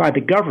borrowing by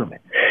the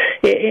government.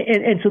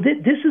 And so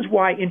this is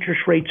why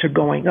interest rates are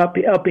going up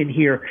in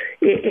here,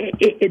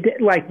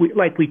 like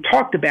we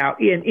talked about,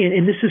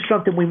 and this is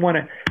something we want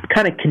to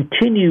kind of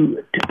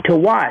continue to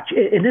watch.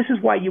 And this is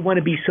why you want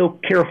to be so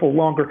careful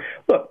longer.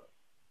 Look,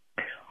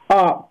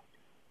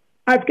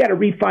 I've got to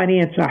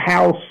refinance a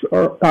house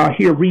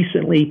here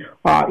recently.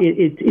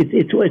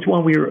 It's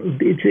one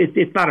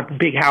it's not a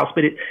big house,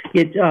 but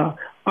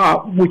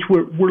which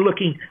we're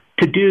looking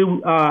to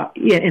do,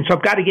 and so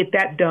I've got to get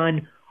that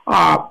done.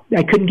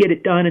 I couldn't get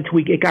it done until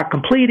it got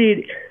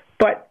completed,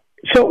 but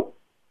so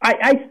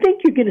I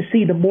think you're going to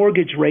see the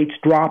mortgage rates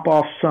drop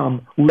off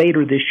some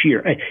later this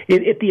year.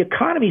 If the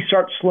economy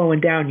starts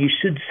slowing down, you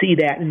should see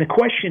that. And the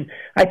question,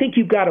 I think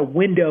you've got a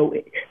window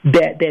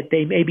that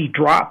they maybe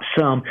drop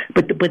some,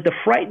 but the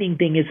frightening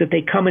thing is that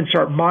they come and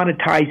start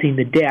monetizing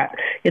the debt,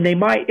 and they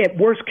might, at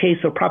worst case,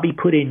 they'll probably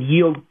put in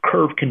yield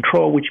curve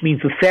control, which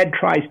means the Fed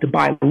tries to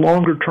buy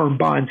longer-term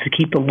bonds to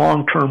keep the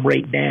long-term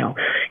rate down.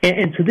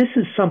 And so this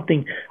is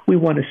something we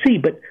want to see.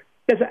 But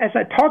as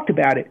I talked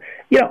about it,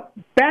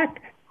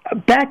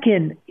 back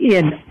in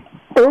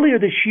earlier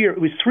this year,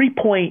 it was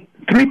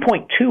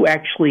 3.2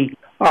 actually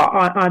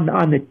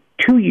on the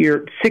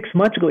 2-year 6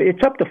 months ago.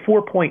 It's up to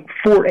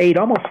 4.48,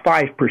 almost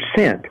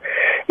 5%.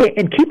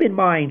 And keep in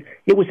mind,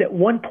 it was at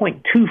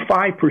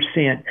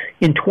 1.25%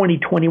 in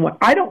 2021.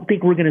 I don't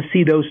think we're going to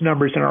see those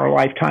numbers in our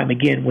lifetime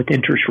again with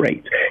interest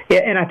rates.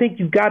 And I think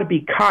you've got to be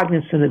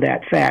cognizant of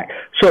that fact.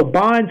 So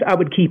bonds, I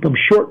would keep them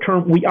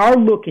short-term. We are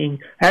looking,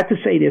 I have to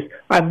say this,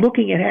 I'm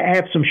looking at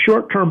have some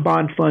short-term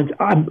bond funds.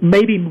 I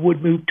maybe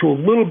would move to a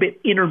little bit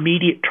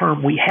intermediate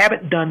term. We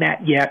haven't done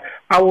that yet.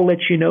 I will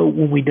let you know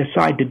when we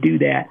decide to do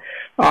that.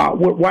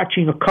 We're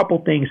watching a couple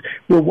things.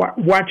 We're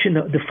watching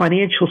the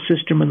financial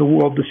system in the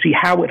world to see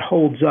how it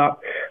holds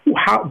up.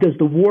 How does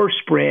the war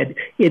spread?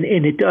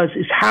 And it does.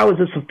 Is how is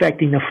this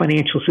affecting the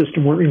financial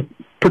system? We're in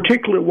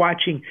particular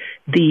watching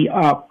the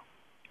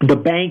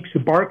banks,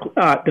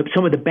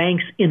 some of the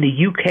banks in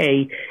the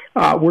UK.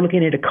 We're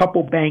looking at a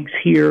couple banks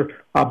here.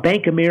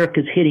 Bank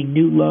America's hitting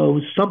new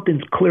lows.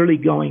 Something's clearly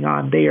going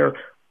on there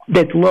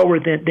that's lower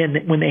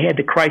than when they had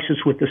the crisis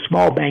with the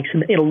small banks.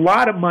 And a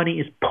lot of money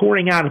is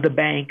pouring out of the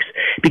banks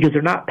because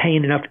they're not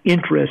paying enough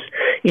interest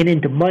and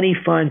into money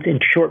funds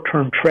and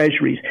short-term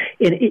treasuries.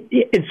 And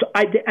so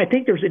I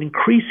think there's an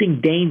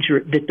increasing danger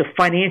that the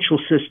financial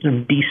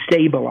system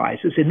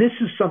destabilizes. And this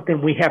is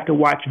something we have to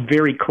watch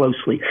very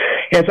closely.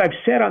 As I've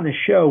said on the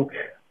show,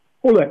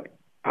 look,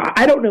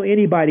 I don't know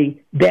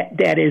anybody that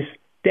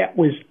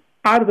was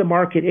out of the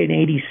market in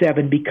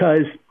 87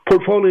 because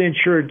portfolio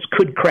insurance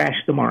could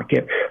crash the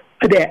market,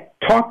 that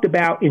talked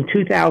about in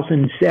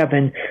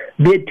 2007,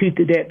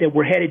 that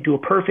we're headed to a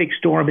perfect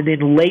storm, and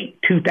then late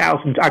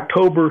 2000s,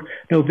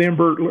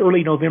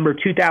 early November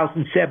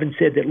 2007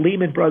 said that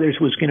Lehman Brothers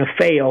was going to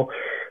fail,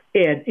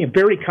 and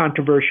very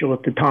controversial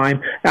at the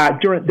time.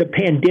 During the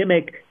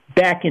pandemic,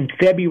 back in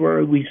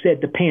February, we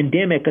said the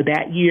pandemic of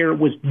that year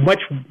was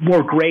much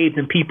more grave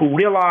than people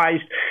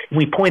realized.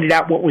 We pointed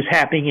out what was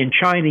happening in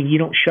China. You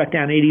don't shut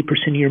down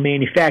 80% of your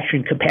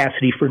manufacturing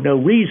capacity for no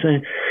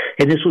reason,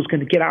 and this was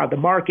going to get out of the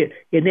market.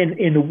 And then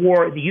in the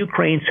war, the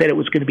Ukraine said it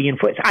was going to be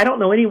inflation. I don't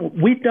know anyone.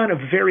 We've done a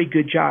very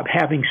good job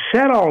having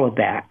said all of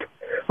that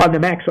on the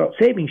Max Out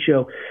Savings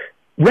Show.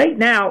 Right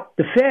now,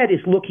 the Fed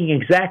is thinking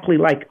exactly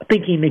like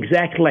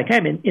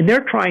him, and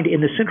they're trying to,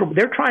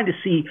 they're trying to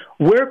see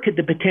where could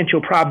the potential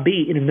problem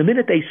be, and the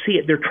minute they see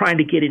it, they're trying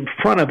to get in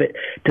front of it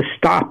to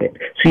stop it.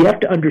 So you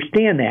have to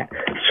understand that.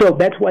 So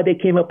that's why they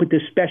came up with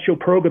this special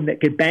program that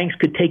banks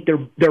could take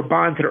their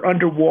bonds that are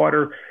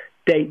underwater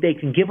they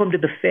can give them to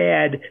the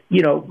Fed,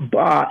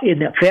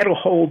 and the Fed will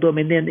hold them,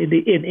 and then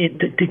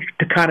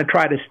to kind of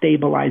try to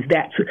stabilize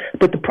that. So,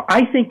 but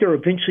I think they're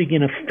eventually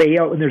going to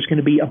fail, and there's going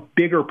to be a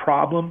bigger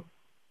problem.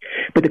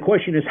 But the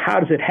question is, how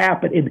does it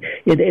happen? And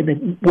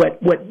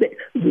what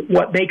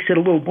makes it a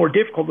little more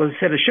difficult, as I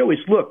said, to show is,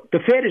 look, the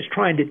Fed is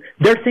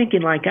they're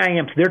thinking like I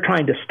am, so they're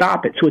trying to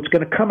stop it. So it's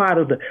going to come out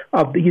of the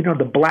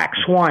black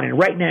swan. And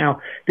right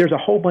now, there's a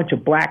whole bunch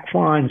of black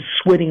swans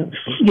sitting on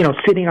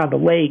the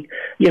lake.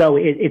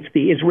 It's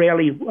the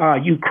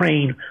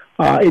Israeli-Ukraine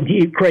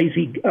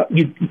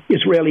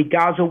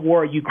Israeli-Gaza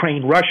war,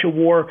 Ukraine-Russia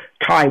war,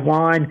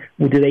 Taiwan.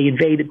 Do they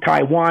invaded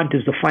Taiwan?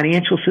 Does the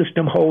financial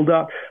system hold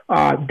up?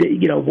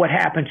 What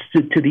happens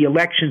to the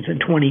elections in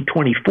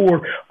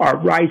 2024? Are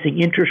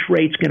rising interest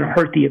rates going to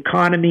hurt the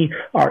economy?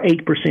 Are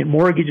 8%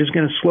 mortgages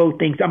going to slow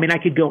things? I mean, I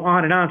could go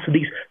on and on. So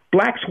these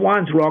black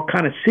swans are all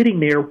kind of sitting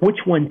there.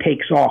 Which one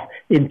takes off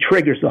and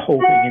triggers the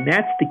whole thing? And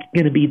that's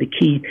going to be the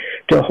key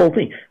to the whole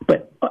thing.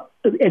 But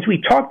as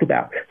we talked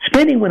about,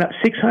 borrowing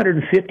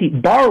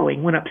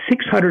went up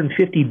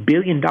 $650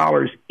 billion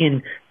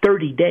in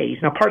 30 days.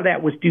 Now, part of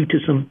that was due to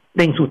some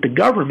things with the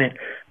government,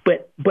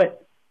 but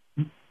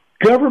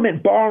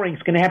government borrowing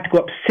is going to have to go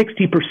up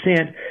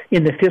 60%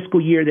 in the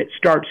fiscal year that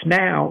starts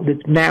now,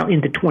 that's now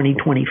into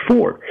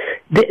 2024.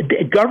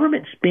 The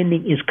government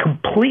spending is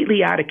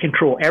completely out of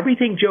control.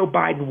 Everything Joe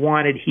Biden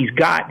wanted, he's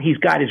got his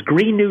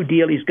Green New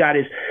Deal, he's got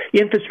his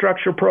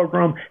infrastructure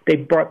program. They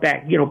brought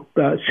back,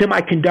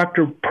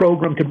 semiconductor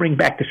program to bring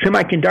back the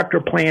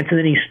semiconductor plants, and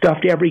then he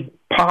stuffed every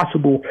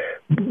possible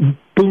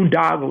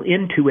boondoggle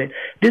into it.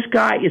 This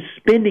guy is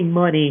spending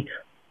money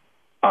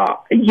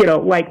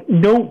like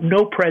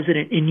no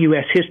president in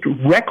U.S. history,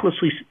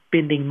 recklessly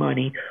spending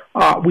money.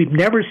 We've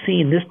never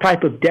seen this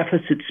type of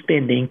deficit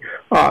spending.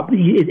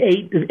 8%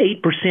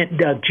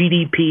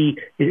 GDP,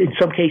 in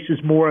some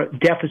cases more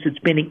deficit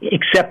spending,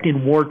 except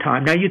in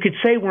wartime. Now, you could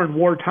say we're in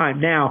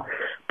wartime now,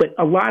 but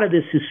a lot of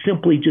this is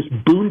simply just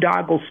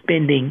boondoggle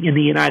spending in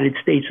the United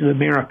States of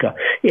America,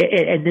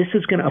 and this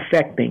is going to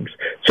affect things.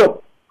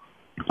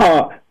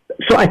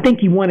 So I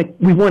think we want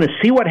to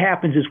see what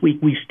happens this week.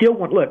 We still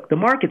look, the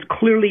market's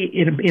clearly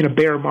in a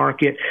bear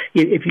market.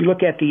 If you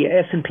look at the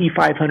S&P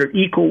 500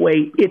 equal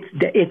weight,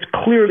 it's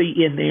clearly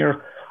in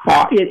there.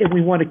 And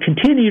we want to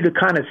continue to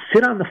kind of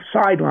sit on the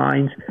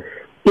sidelines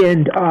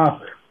and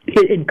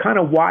kind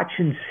of watch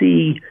and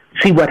see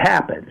what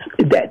happens.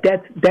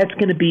 That's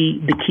going to be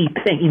the key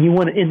thing. And you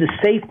want to, in the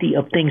safety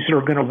of things that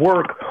are going to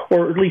work,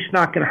 or at least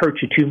not going to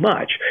hurt you too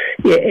much.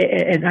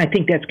 And I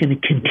think that's going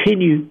to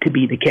continue to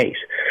be the case.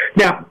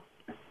 Now,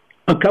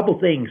 a couple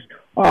things.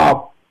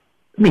 Let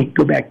me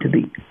go back to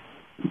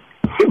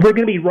we're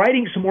going to be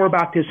writing some more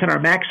about this in our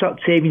Max Out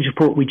Savings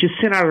Report. We just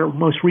sent out our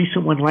most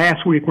recent one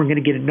last week. We're going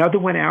to get another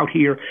one out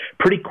here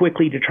pretty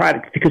quickly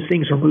because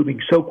things are moving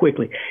so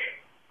quickly.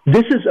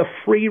 This is a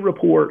free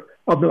report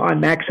on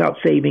Max Out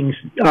Savings.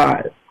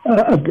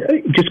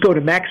 Just go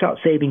to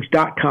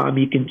maxoutsavings.com.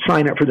 You can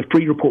sign up for the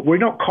free report. We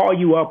don't call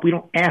you up. We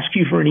don't ask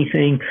you for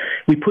anything.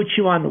 We put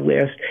you on the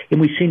list, and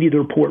we send you the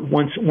report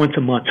once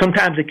a month.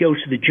 Sometimes it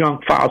goes to the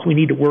junk files. We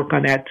need to work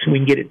on that so we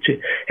can get it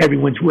to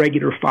everyone's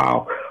regular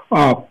file.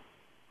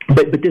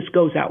 But this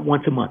goes out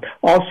once a month.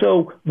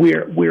 Also,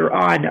 we're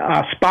on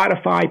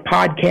Spotify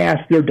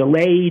podcasts. They're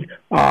delayed.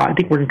 I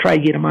think we're going to try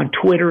to get them on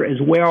Twitter as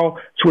well.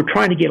 So we're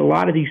trying to get a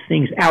lot of these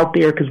things out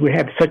there because we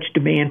have such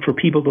demand for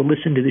people to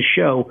listen to the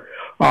show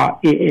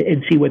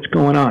and see what's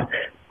going on.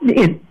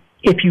 And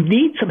if you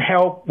need some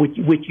help with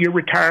your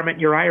retirement,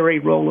 your IRA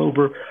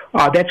rollover,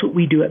 that's what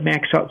we do at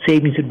Max Out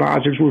Savings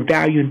Advisors. We're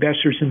value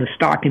investors in the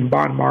stock and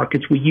bond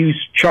markets. We use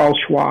Charles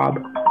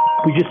Schwab.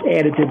 We just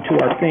added them to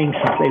our thing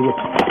since they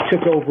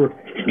took over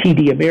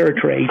TD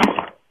Ameritrade.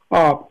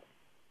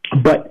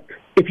 But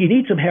if you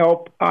need some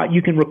help,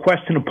 you can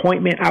request an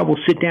appointment. I will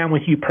sit down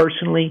with you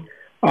personally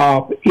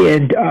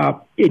and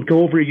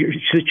go over your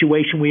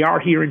situation. We are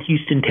here in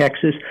Houston,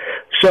 Texas.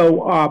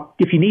 So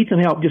if you need some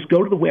help, just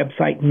go to the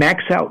website,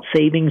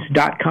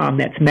 maxoutsavings.com.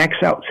 That's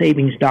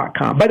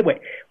maxoutsavings.com. By the way,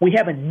 we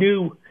have a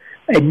new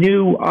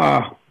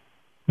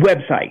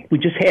website. We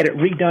just had it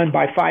redone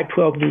by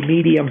 512 New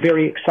Media. I'm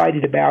very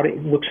excited about it.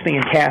 It looks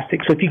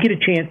fantastic. So if you get a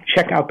chance,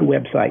 check out the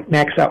website,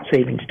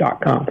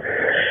 maxoutsavings.com.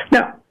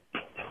 Now,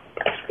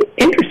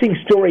 interesting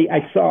story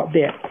I saw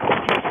that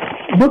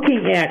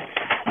looking at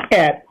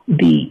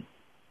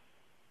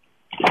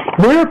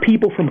where are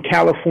people from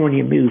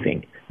California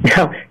moving?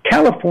 Now,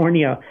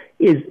 California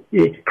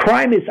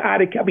crime is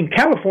out of.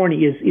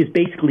 California is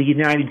basically the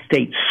United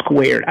States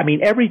squared.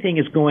 Everything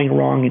is going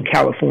wrong in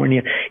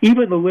California.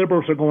 Even the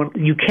liberals are going.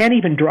 You can't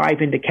even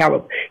drive into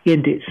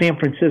San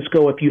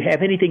Francisco. If you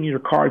have anything in your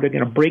car, they're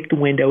going to break the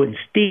window and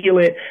steal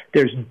it.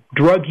 There's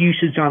drug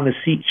usage on the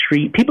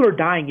street. People are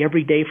dying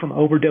every day from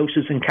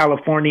overdoses in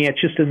California.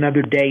 It's just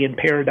another day in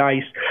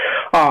paradise.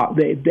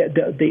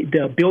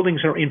 The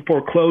buildings are in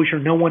foreclosure.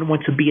 No one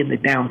wants to be in the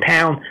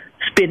downtown.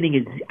 Spending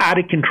is out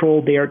of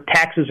control there.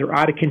 Taxes are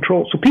out of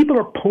control. So people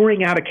are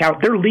pouring out of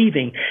California. They're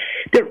leaving.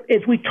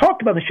 as we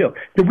talked about on the show,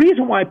 the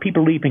reason why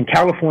people leave in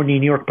California,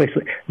 New York,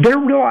 places, they're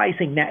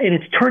realizing now, and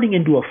it's turning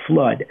into a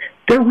flood.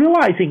 They're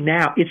realizing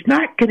now it's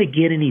not going to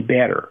get any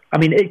better. I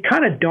mean, it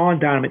kind of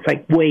dawned on them. It's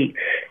like, wait,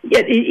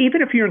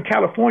 even if you're in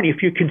California,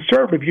 if you're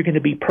conservative, you're going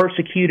to be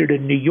persecuted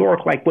in New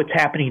York, like what's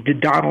happening to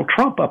Donald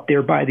Trump up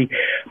there by the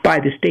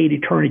state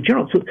attorney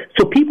general.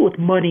 So people with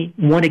money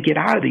want to get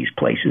out of these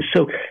places.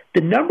 So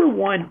the number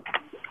one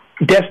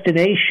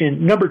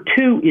destination, number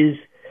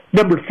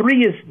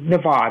three is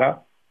Nevada,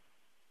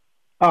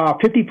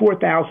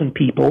 54,000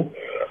 people.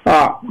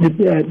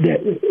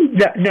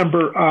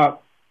 Number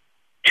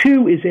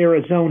two is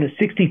Arizona,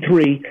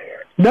 63.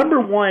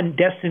 Number one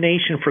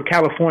destination for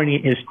California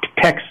is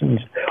Texans,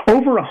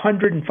 over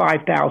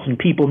 105,000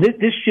 people.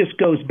 This just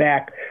goes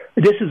back,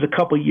 this is a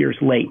couple years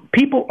late.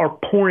 People are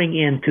pouring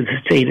into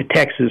the state of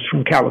Texas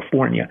from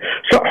California.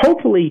 So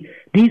hopefully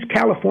these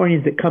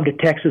Californians that come to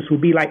Texas will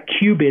be like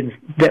Cubans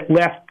that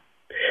left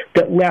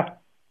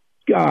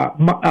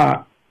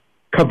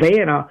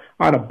Havana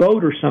on a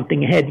boat or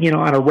something, had,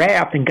 on a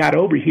raft and got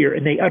over here,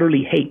 and they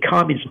utterly hate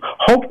communism.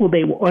 Hopefully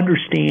they will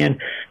understand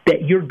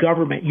that your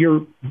government,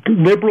 your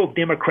liberal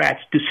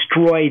Democrats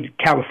destroyed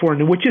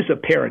California, which is a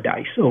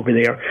paradise over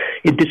there.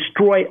 It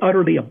destroyed,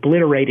 utterly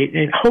obliterated,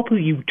 and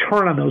hopefully you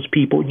turn on those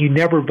people and you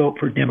never vote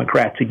for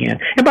Democrats again.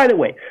 And by the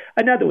way,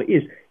 another way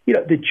is,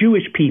 the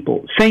Jewish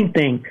people, same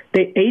thing.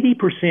 They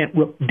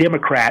 80%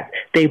 Democrat.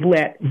 They've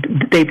let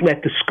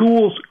the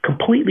schools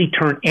completely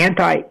turn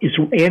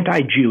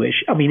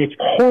anti-Jewish. I mean, it's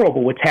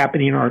horrible what's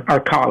happening in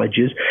our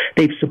colleges.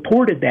 They've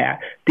supported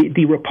that.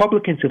 The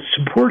Republicans have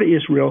supported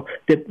Israel.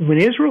 That when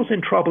Israel's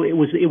in trouble, it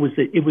was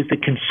the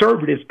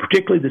conservatives,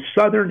 particularly the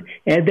Southern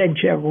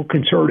evangelical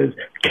conservatives,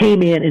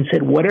 came in and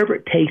said whatever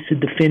it takes to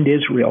defend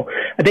Israel.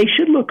 They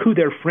should look who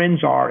their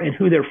friends are and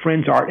who their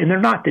friends are, and they're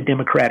not the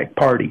Democratic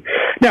Party.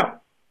 Now,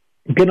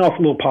 getting off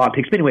a little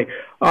politics. But anyway,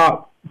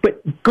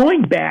 but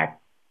going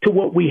back to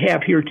what we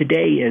have here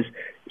today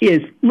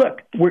is look,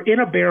 we're in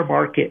a bear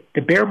market.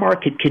 The bear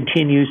market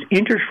continues.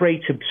 Interest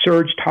rates have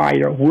surged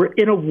higher. We're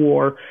in a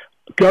war.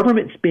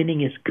 Government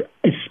spending is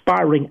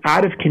spiraling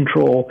out of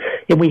control,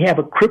 and we have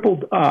a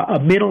crippled,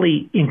 a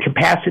mentally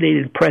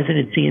incapacitated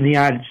presidency in the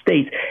United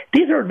States.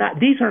 These are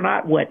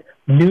not what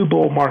new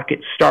bull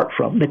markets start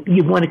from.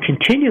 You want to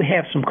continue to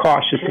have some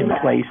caution in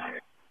place.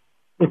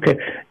 Okay,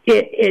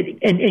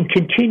 and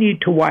continue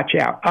to watch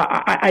out.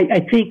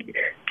 I think,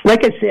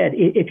 like I said,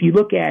 if you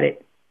look at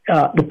it,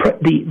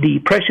 the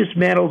precious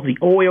metals, the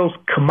oils,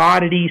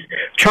 commodities,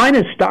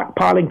 China's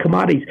stockpiling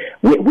commodities.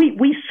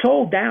 We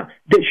sold down.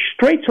 The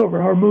Straits over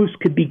Hormuz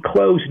could be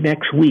closed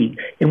next week,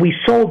 and we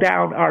sold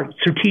down our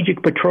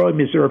strategic petroleum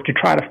reserve to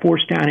try to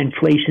force down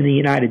inflation in the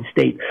United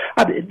States.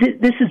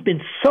 This has been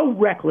so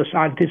reckless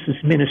on this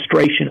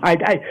administration.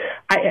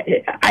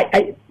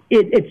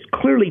 It's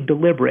clearly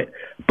deliberate,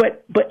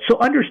 but so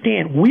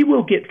understand, we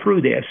will get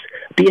through this.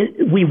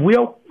 We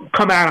will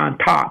come out on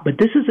top, but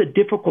this is a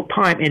difficult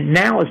time, and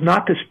now is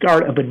not the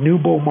start of a new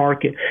bull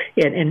market,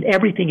 and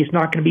everything is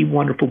not going to be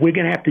wonderful. We're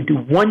going to have to do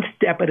one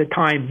step at a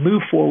time,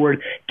 move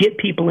forward, get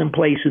people in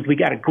places. We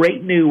got a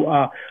great new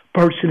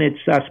person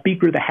that's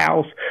Speaker of the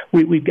House.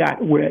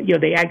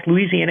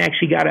 Louisiana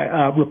actually got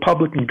a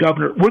Republican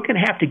governor. We're going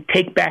to have to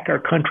take back our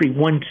country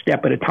one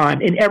step at a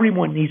time, and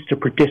everyone needs to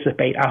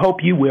participate. I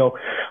hope you will.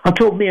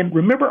 Until then,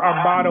 remember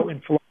our motto in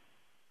philosophy,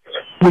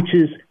 which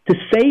is to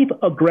save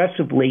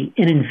aggressively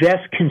and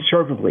invest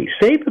conservatively.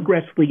 Save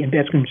aggressively,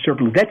 invest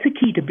conservatively. That's the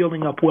key to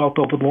building up wealth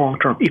over the long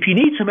term. If you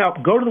need some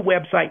help, go to the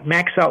website,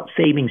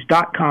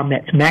 maxoutsavings.com.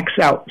 That's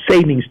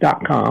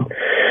maxoutsavings.com.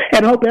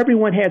 And I hope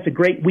everyone has a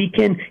great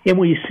weekend, and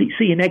we'll see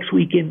you next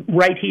weekend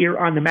right here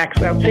on the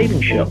Max Out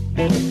Savings Show.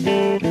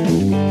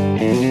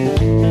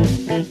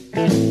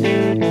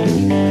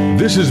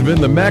 This has been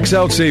the Max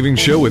Out Savings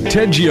Show with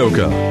Ted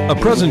Gioka, a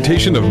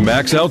presentation of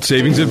Max Out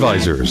Savings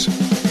Advisors.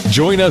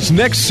 Join us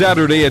next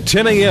Saturday at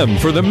 10 a.m.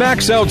 for the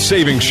Max Out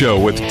Savings Show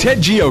with Ted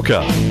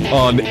Gioka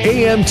on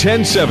AM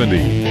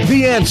 1070.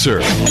 The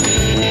Answer.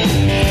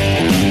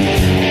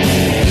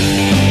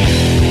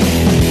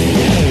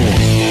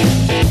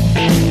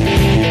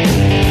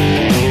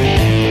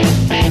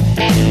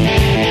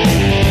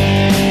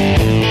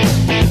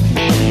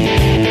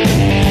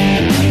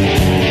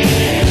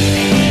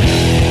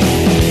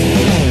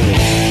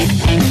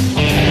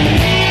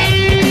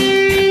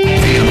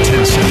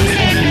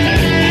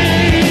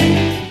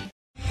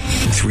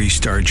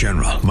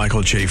 General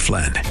Michael J.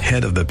 Flynn,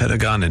 head of the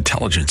Pentagon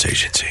Intelligence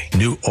Agency,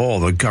 knew all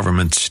the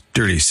government's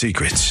dirty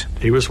secrets.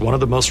 He was one of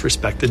the most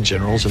respected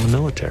generals in the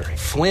military.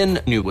 Flynn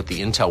knew what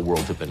the intel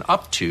world had been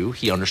up to.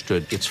 He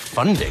understood its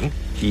funding.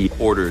 He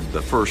ordered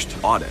the first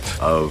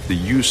audit of the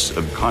use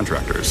of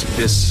contractors.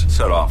 This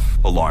set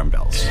off alarm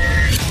bells.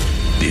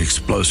 The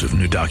explosive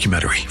new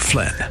documentary,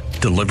 Flynn,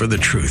 Deliver the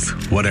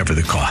Truth, Whatever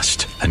the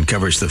Cost,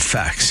 uncovers the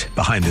facts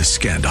behind this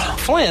scandal.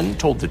 Flynn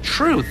told the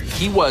truth.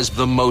 He was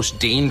the most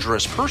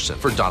dangerous person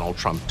for Donald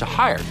Trump to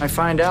hire. I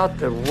find out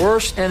the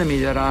worst enemy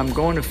that I'm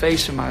going to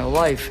face in my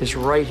life is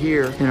right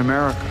here in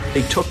America.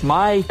 They took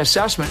my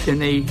assessment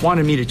and they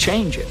wanted me to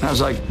change it. And I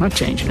was like, I'm not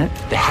changing it.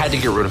 They had to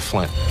get rid of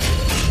Flynn.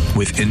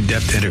 With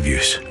in-depth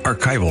interviews,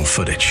 archival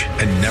footage,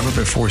 and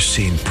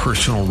never-before-seen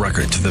personal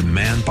records of the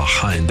man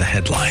behind the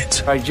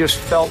headlines. I just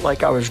felt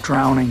like I was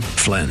drowning.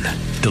 Flynn,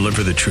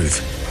 Deliver the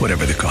Truth,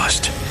 Whatever the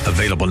Cost.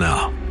 Available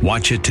now.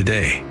 Watch it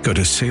today. Go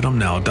to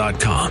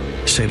salemnow.com.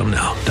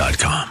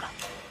 salemnow.com.